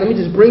to ask. Let me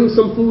just bring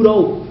some food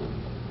over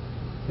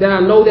that I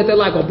know that they're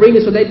like, or bring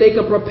it so that they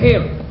can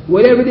prepare it.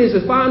 Whatever it is,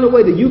 just find a way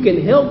that you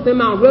can help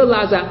them out.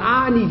 Realize that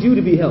I need you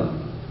to be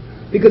healthy.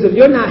 Because if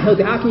you're not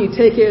healthy, how can you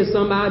take care of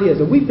somebody else?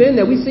 And we've been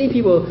there. We've seen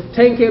people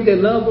taking care of their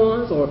loved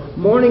ones or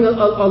mourning a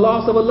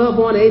loss of a loved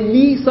one. They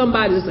need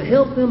somebody just to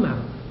help them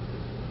out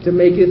to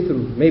make it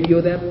through. Maybe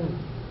you're that one.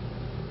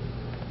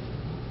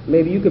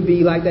 Maybe you could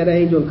be like that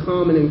angel and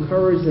come and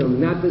encourage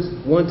them. Not this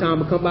one time,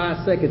 but come by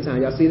a second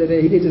time. Y'all see that?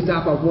 He didn't just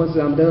stop off once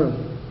and I'm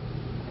done.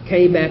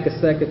 Came back a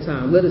second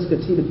time. Let us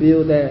continue to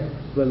build that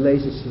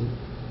relationship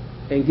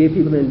and give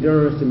people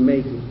endurance to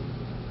make it.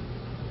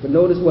 But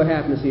notice what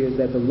happens here is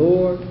that the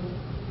Lord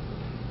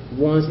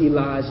wants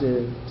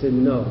Elijah to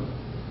know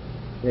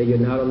that you're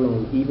not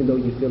alone, even though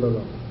you feel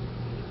alone.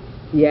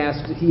 He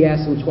asked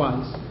him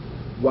twice,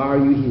 why are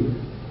you here?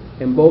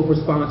 And both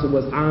responses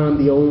was, I'm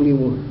the only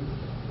one.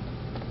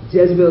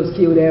 Jezebel has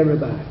killed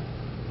everybody.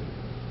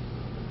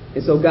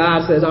 And so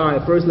God says, all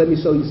right, first let me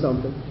show you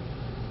something.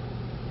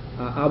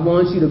 I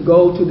want you to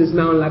go to this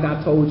mountain like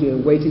I told you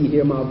and wait till you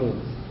hear my voice.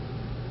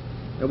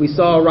 And we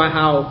saw right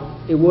how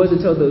it was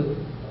until the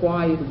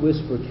quiet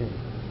whisper came.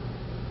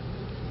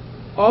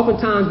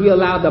 Oftentimes we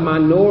allow the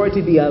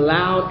minority be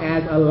allowed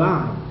as a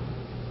lie.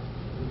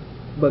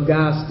 But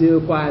God's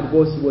still quiet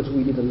voice is what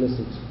we need to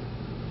listen to.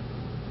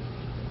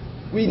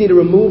 We need to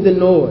remove the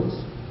noise.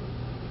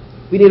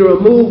 We need to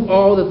remove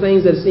all the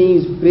things that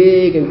seems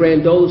big and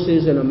grandiose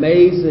and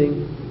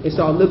amazing and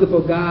start looking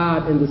for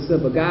God in the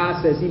simple.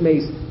 God says He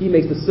makes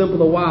the simple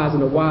the wise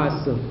and the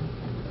wise simple.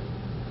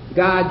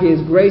 God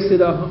gives grace to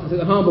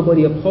the humble, but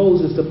He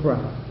opposes the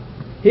proud.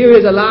 Here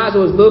is Elijah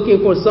was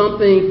looking for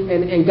something,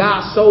 and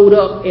God showed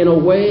up in a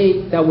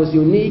way that was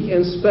unique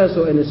and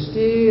special in a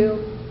still,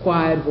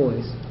 quiet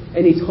voice.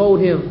 And He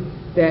told him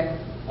that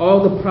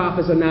all the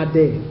prophets are not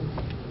dead.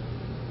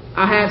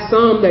 I have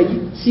some that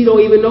she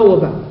don't even know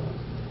about.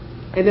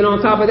 And then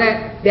on top of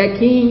that, that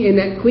king and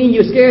that queen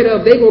you're scared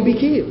of, they're going to be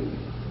killed.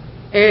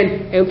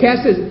 And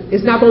Cass says,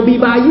 it's not going to be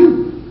by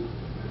you.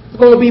 It's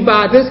going to be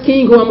by this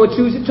king who I'm going to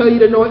choose to tell you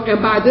to anoint,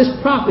 and by this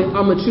prophet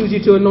I'm going to choose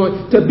you to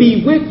anoint to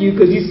be with you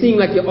because you seem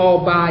like you're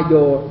all by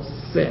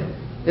yourself.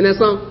 And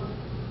that's something.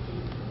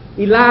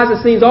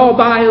 Elijah seems all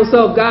by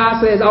himself.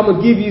 God says, I'm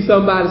going to give you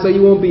somebody so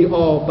you won't be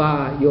all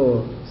by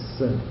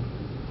yourself.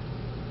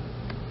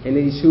 And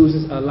then He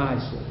chooses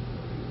Elisha.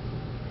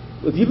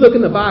 If you look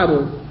in the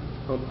Bible,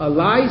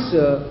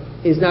 Elisha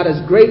is not as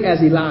great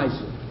as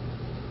Elijah.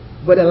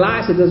 But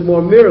Elisha does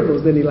more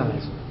miracles than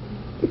Elijah.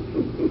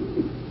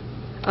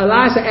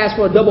 Elisha asks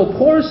for a double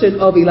portion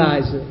of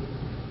Elijah,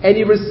 and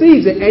he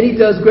receives it, and he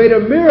does greater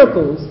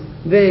miracles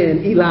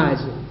than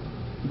Elijah.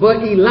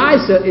 But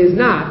Elisha is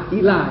not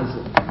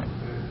Elijah.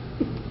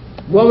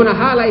 What I want to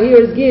highlight here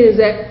again is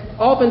that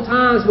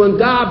oftentimes when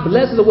God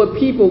blesses us with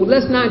people,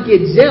 let's not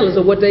get jealous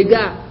of what they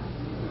got.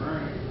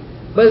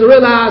 But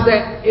realize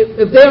that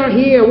if they are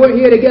here and we're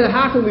here together,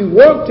 how can we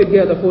work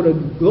together for the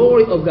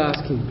glory of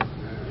God's kingdom?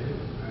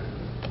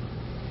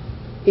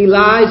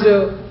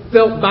 Elijah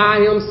felt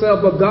by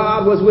himself, but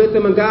God was with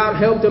him and God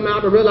helped him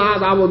out to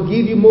realize, I will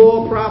give you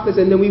more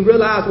prophets. And then we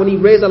realize when he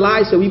raised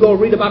Elisha, we go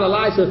read about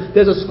Elisha,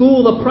 there's a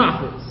school of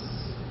prophets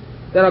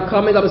that are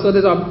coming up. And so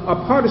there's a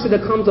partnership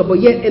that comes up.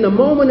 But yet in a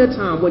moment of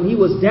time when he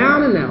was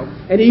down and out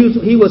and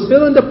he was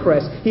feeling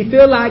depressed, he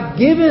felt like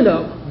giving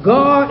up,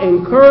 God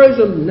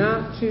encouraged him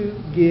not to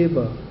give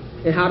up.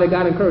 And how did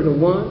God encourage him?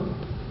 One,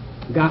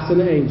 God sent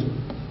an angel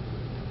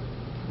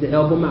to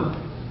help him out.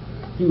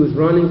 He was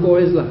running for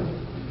his life,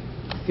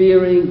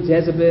 fearing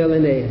Jezebel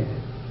and Ahab.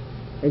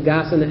 And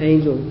God sent an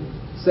angel.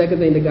 Second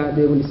thing that God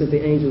did when he sent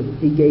the angel,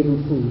 he gave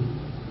him food.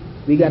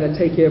 We got to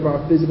take care of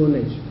our physical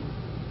nature.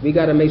 We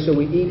got to make sure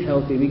we eat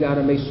healthy. We got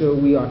to make sure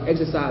we are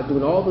exercising,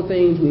 doing all the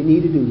things we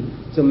need to do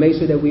to make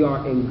sure that we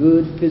are in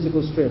good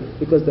physical strength.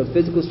 Because the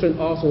physical strength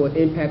also will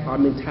impact our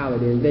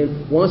mentality. And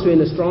then once we're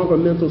in a stronger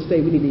mental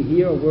state, we need to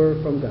hear a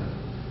word from God.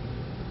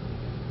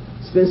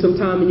 Spend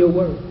some time in your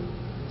word.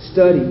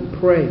 Study,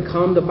 pray,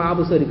 come to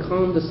Bible study,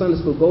 come to Sunday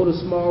school, go to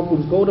small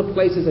groups, go to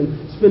places and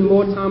spend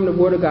more time in the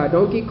Word of God.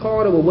 Don't get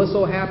caught up with what's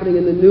so happening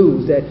in the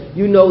news that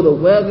you know the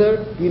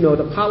weather, you know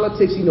the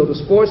politics, you know the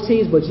sports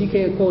teams, but you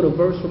can't quote a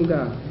verse from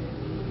God.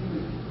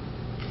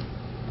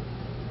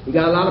 You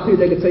got a lot of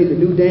people that can tell you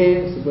the new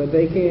dance, but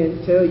they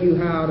can't tell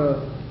you how to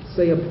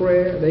say a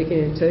prayer. They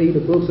can't tell you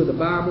the books of the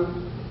Bible.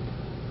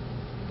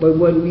 But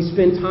when we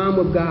spend time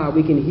with God,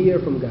 we can hear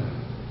from God.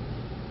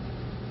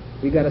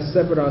 We got to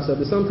separate ourselves.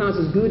 And sometimes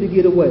it's good to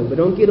get away, but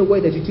don't get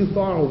away that you're too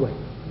far away.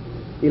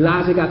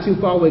 Elijah got too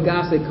far away.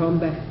 God said, come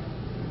back.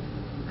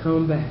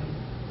 Come back.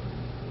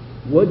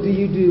 What do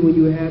you do when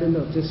you had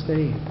enough? Just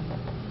stand.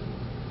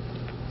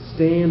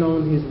 Stand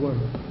on His word.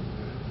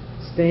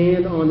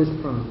 Stand on His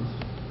promise.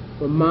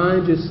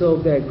 Remind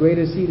yourself that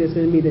greater is He that's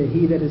in me than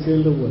he that is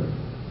in the world.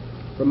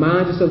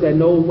 Remind yourself that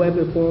no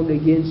weapon formed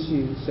against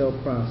you shall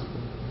prosper.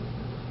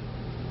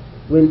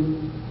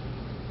 When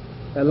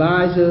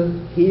Elijah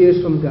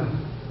hears from God,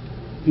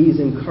 he's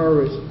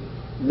encouraged,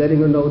 letting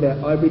her know that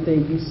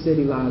everything you said,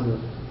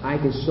 Elijah, I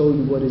can show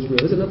you what is real.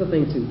 There's another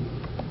thing too.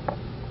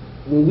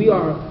 When we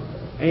are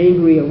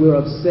angry and we're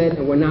upset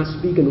and we're not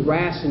speaking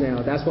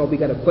rationale, that's why we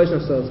got to question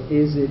ourselves,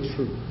 is it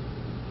true?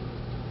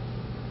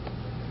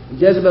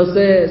 Jezebel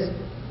says,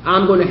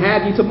 I'm going to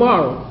have you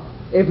tomorrow.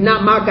 If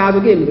not, my guys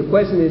will get me. The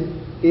question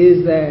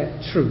is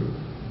that true?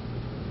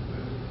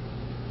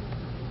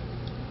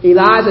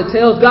 Elijah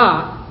tells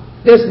God,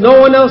 there's no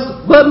one else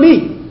but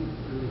me.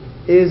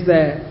 Is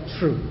that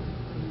true?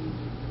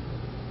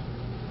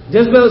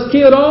 Jezebel has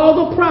killed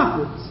all the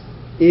prophets.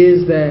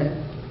 Is that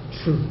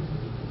true?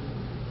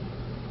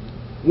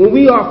 When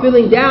we are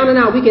feeling down and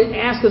out, we can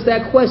ask us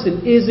that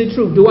question. Is it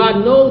true? Do I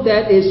know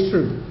that is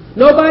true?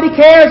 Nobody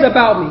cares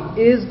about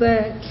me. Is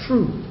that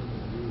true?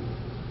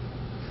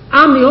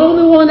 I'm the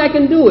only one that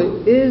can do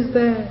it. Is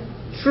that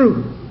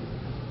true?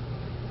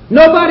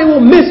 Nobody will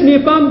miss me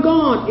if I'm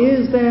gone.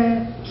 Is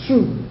that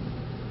true?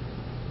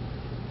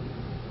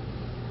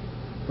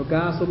 For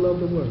God so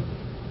loved the world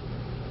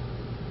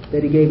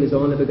that He gave His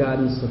only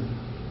begotten Son.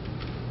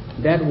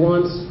 That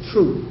once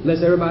true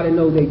lets everybody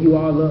know that you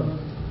are loved.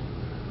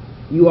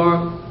 You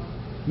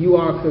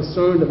are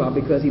concerned about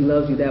because He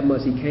loves you that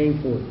much. He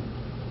came for you.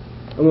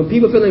 And when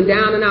people are feeling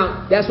down and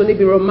out, that's when they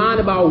be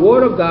reminded by the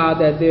Word of God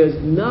that there's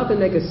nothing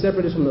that can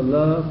separate us from the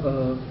love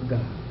of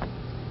God.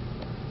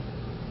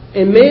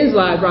 In men's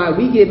lives, right,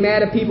 we get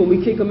mad at people,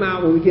 we kick them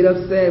out when we get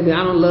upset,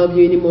 I don't love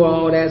you anymore,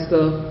 all that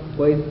stuff.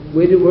 Where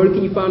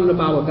can you find in the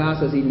Bible God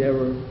says He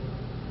never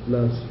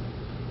loves you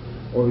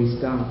or He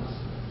stops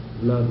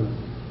loving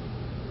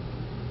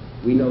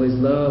you? We know His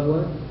love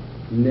what?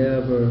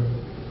 Never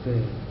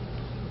fails.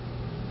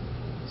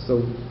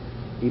 So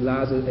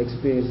Elijah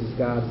experiences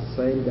God as the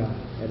same God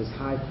at His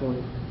high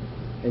point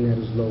and at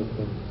His low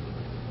point.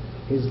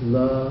 His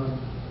love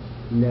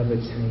never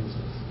changes.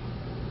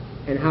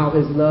 And how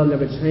His love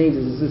never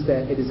changes is just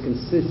that it is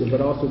consistent,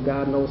 but also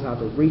God knows how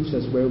to reach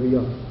us where we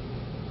are.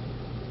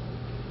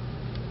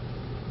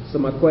 So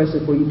my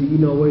question for you, do you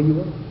know where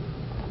you are?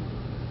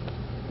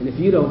 And if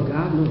you don't,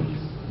 God knows.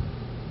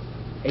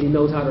 And He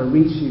knows how to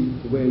reach you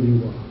where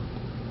you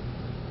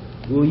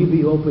are. Will you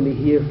be open to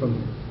hear from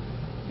Him?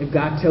 If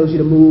God tells you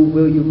to move,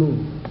 will you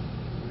move?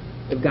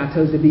 If God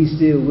tells you to be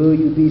still, will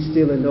you be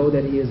still and know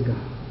that He is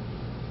God?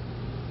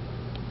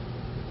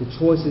 The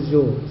choice is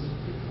yours.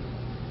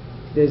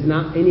 There's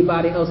not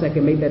anybody else that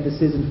can make that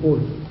decision for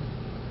you.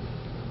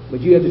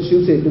 But you have to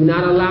choose it. Do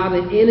not allow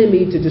the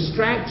enemy to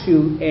distract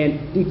you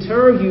and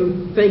deter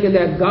you thinking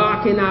that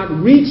God cannot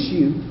reach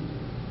you.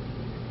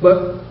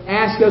 But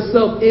ask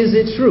yourself, is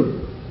it true?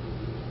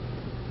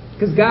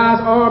 Because God's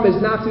arm is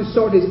not too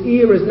short, his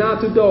ear is not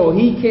too dull.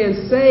 He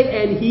can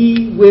say and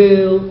he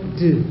will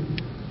do.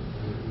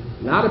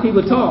 A lot of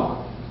people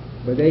talk,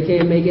 but they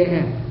can't make it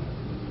happen.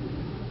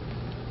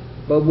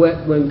 But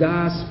when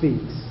God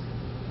speaks,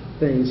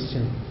 things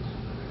change.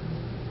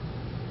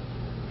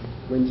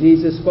 When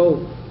Jesus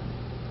spoke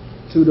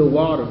to the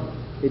water,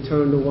 it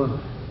turned to wine.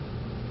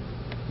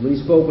 When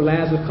he spoke,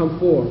 Lazarus, come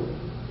forth,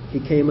 he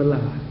came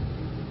alive.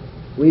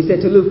 When he said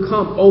to Luke,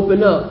 come,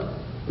 open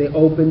up, they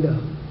opened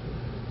up.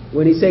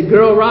 When he said,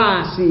 girl,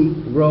 rise, she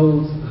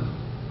rose up.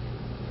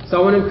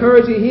 So I want to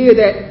encourage you here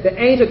that the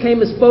angel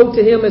came and spoke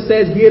to him and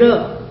says, get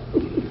up.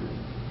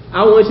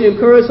 I want you to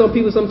encourage some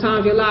people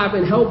sometimes in your life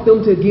and help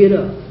them to get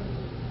up.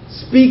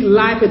 Speak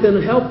life at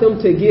them and help them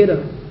to get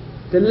up.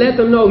 To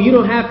let them know you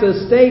don't have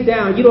to stay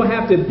down. You don't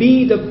have to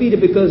be defeated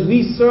because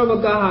we serve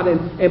a God.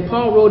 And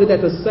Paul wrote it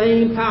that the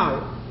same power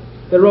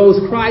that rose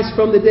Christ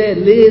from the dead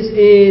lives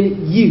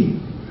in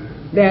you.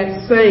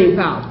 That same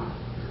power.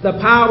 The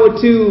power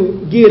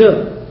to get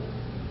up.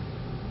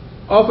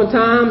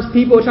 Oftentimes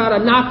people try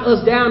to knock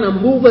us down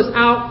and move us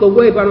out the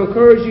way, but I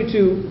encourage you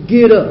to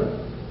get up.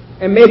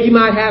 And maybe you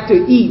might have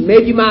to eat.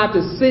 Maybe you might have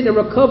to sit and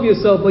recover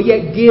yourself, but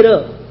yet get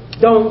up.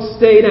 Don't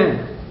stay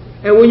down.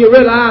 And when you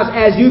realize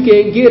as you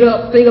can get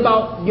up, think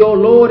about your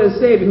Lord and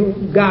Savior who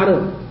got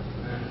up.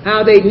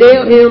 How they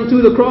nailed him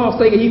to the cross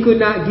thinking he could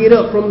not get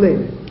up from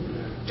there.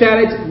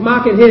 Tried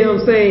mocking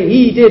him saying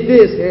he did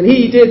this and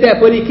he did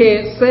that, but he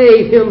can't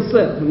save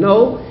himself.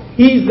 No,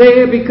 he's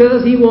there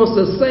because he wants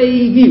to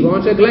save you.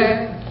 Aren't you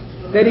glad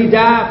that he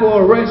died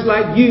for a wretch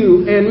like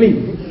you and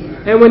me?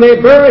 And when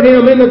they buried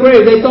him in the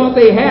grave, they thought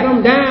they had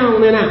him down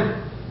and out.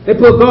 They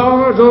put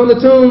guards on the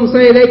tomb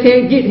saying they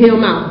can't get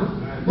him out.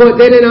 But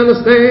they didn't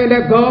understand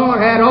that God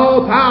had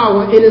all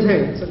power in his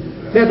hands.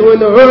 That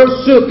when the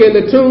earth shook and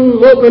the tomb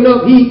opened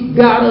up, he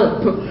got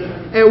up.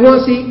 And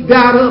once he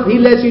got up, he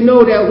lets you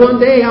know that one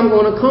day I'm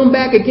going to come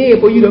back again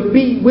for you to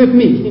be with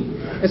me.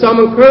 And so I'm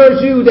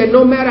encourage you that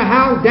no matter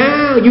how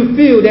down you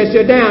feel that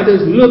you're down,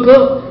 just look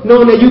up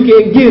knowing that you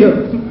can get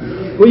up.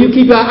 When you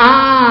keep your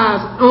eyes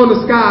on the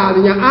skies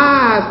and your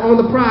eyes on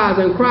the prize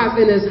and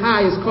Christ in his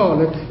highest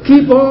calling.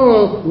 Keep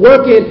on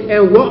working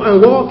and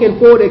walking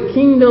for the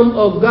kingdom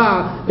of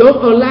God.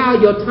 Don't allow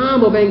your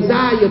time of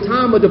anxiety, your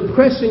time of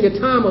depression, your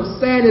time of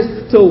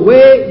sadness to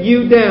weigh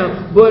you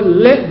down. But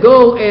let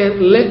go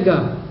and let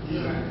God.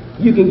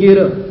 You can get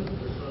up.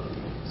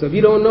 So if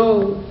you don't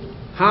know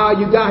how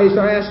you got here,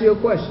 start asking your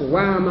question.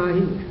 Why am I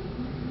here?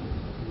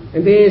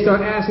 And then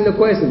start asking the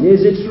question,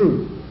 is it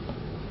true?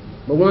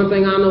 But one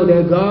thing I know,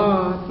 that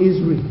God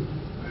is real.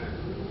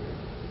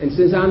 And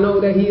since I know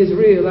that he is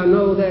real, I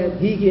know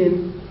that he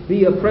can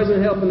be a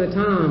present help in the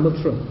time of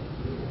trouble.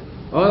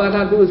 All I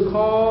got to do is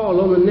call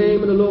on the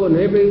name of the Lord,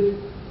 and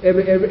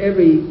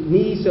every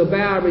knee shall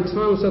bow, every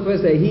tongue shall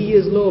confess that he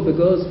is Lord,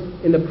 because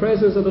in the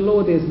presence of the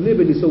Lord there's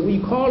liberty. So we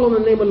call on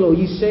the name of the Lord,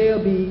 you shall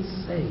be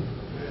saved.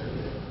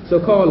 So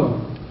call on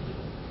him.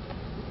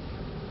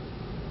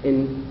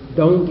 And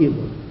don't give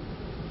up.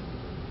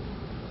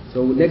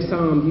 So next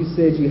time you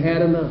said you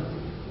had enough,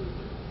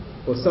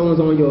 or someone's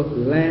on your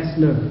last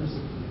nerves,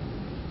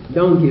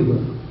 don't give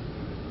up.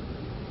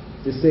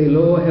 Just say,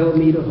 Lord, help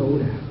me to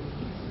hold out.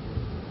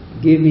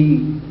 Give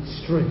me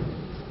strength.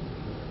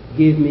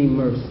 Give me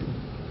mercy.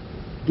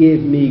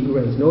 Give me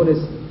grace.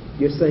 Notice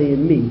you're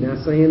saying me,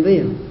 not saying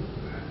them.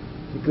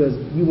 Because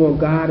you want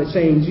God to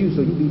change you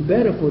so you be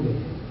better for them.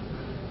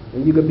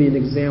 And you could be an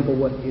example of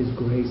what his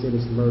grace and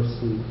his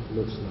mercy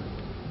looks like.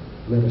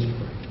 Let us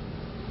pray.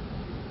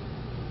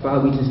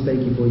 Father, we just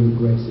thank you for your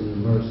grace and your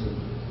mercy.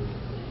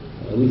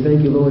 We thank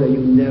you, Lord, that you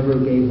never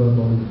gave up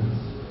on us.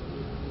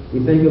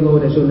 We thank you,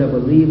 Lord, that you'll never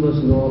leave us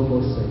nor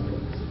forsake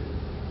us.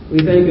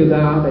 We thank you,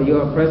 God, that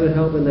you're a present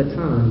help in the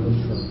time of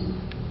trouble.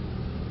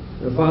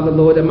 And Father,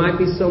 Lord, there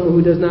might be someone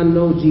who does not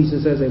know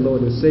Jesus as a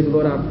Lord and Savior.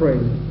 Lord, I pray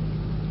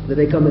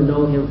that they come to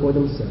know him for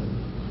themselves.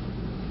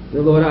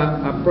 And Lord,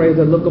 I pray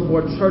they're looking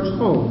for a church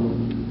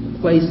home, a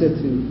place that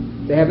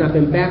they have not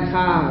been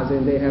baptized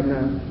and they have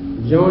not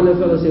joined the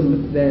fellowship,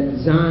 that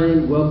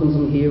Zion welcomes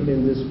them here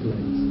in this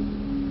place.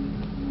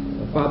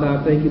 Father,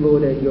 I thank you,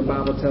 Lord, that your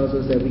Bible tells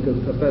us that we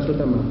can confess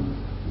with our mouth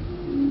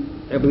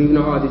and believe in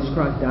our heart that Jesus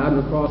Christ died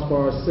on the cross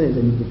for our sins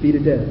and he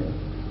defeated death.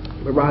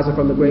 But rising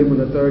from the grave on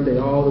the third day,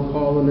 all who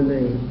call on the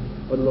name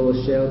of the Lord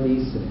shall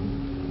be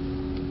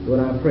saved.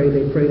 Lord, I pray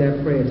they pray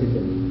that prayer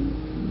today.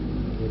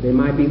 They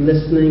might be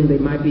listening, they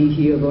might be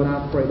here. Lord,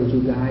 I pray that you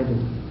guide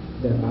them,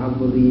 that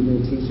Bible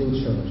believing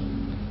teaching church,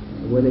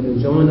 where they can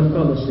join the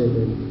fellowship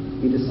and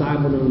be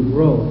discipled and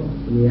grow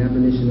in the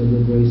admonition of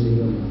your grace and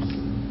your mercy.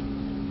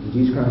 In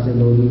Jesus Christ and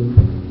Lord, we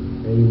pray.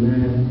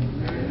 Amen.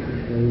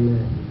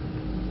 Amen.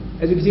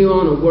 As we continue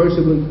on in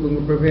worship, we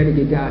prepare to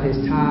give God his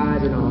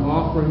tithes and our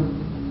offering.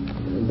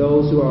 And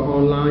those who are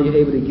online, you're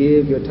able to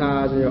give your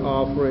tithes and your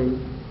offering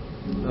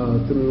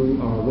through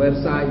our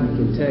website. You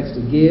can text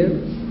to give.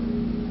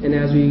 And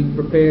as we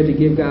prepare to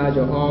give God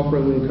your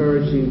offering, we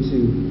encourage you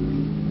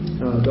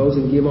to, those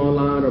who give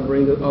online or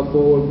bring it up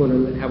forward, we're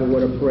going to have a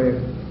word of prayer.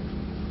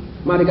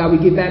 Mighty God, we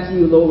give back to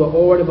you, Lord, what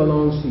all that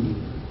belongs to you.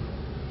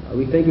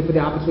 We thank you for the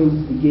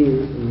opportunity to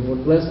give. And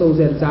Lord, bless those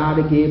that desire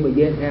to give but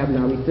yet have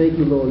not. We thank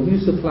you, Lord. You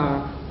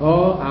supply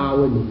all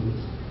our needs.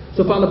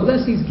 So, Father,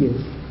 bless these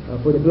gifts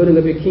for the building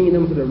of your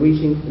kingdom, for the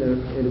reaching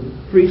and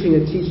preaching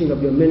and teaching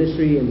of your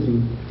ministry, and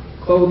to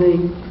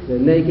clothing the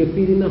naked,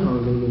 feeding the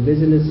hungry, and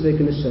visiting the sick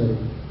and the shut-in.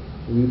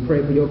 And we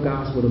pray for your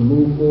gospel to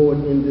move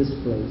forward in this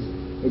place.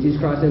 In Jesus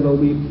Christ's name, Lord,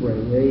 we pray.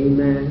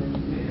 Amen.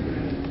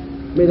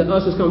 May the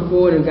ushers come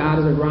forward and guide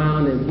us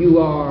around. If you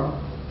are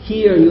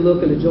here and you're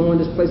looking to join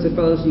this place of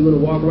fellowship, you want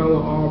to walk around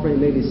with offering,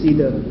 maybe see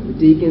the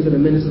deacons or the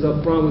ministers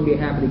up front, we'd be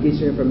happy to get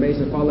your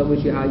information and follow up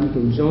with you how you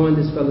can join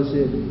this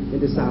fellowship and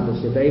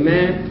discipleship.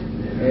 Amen.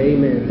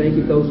 Amen. Thank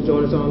you for those who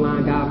join us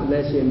online. God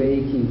bless you and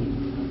may He keep you.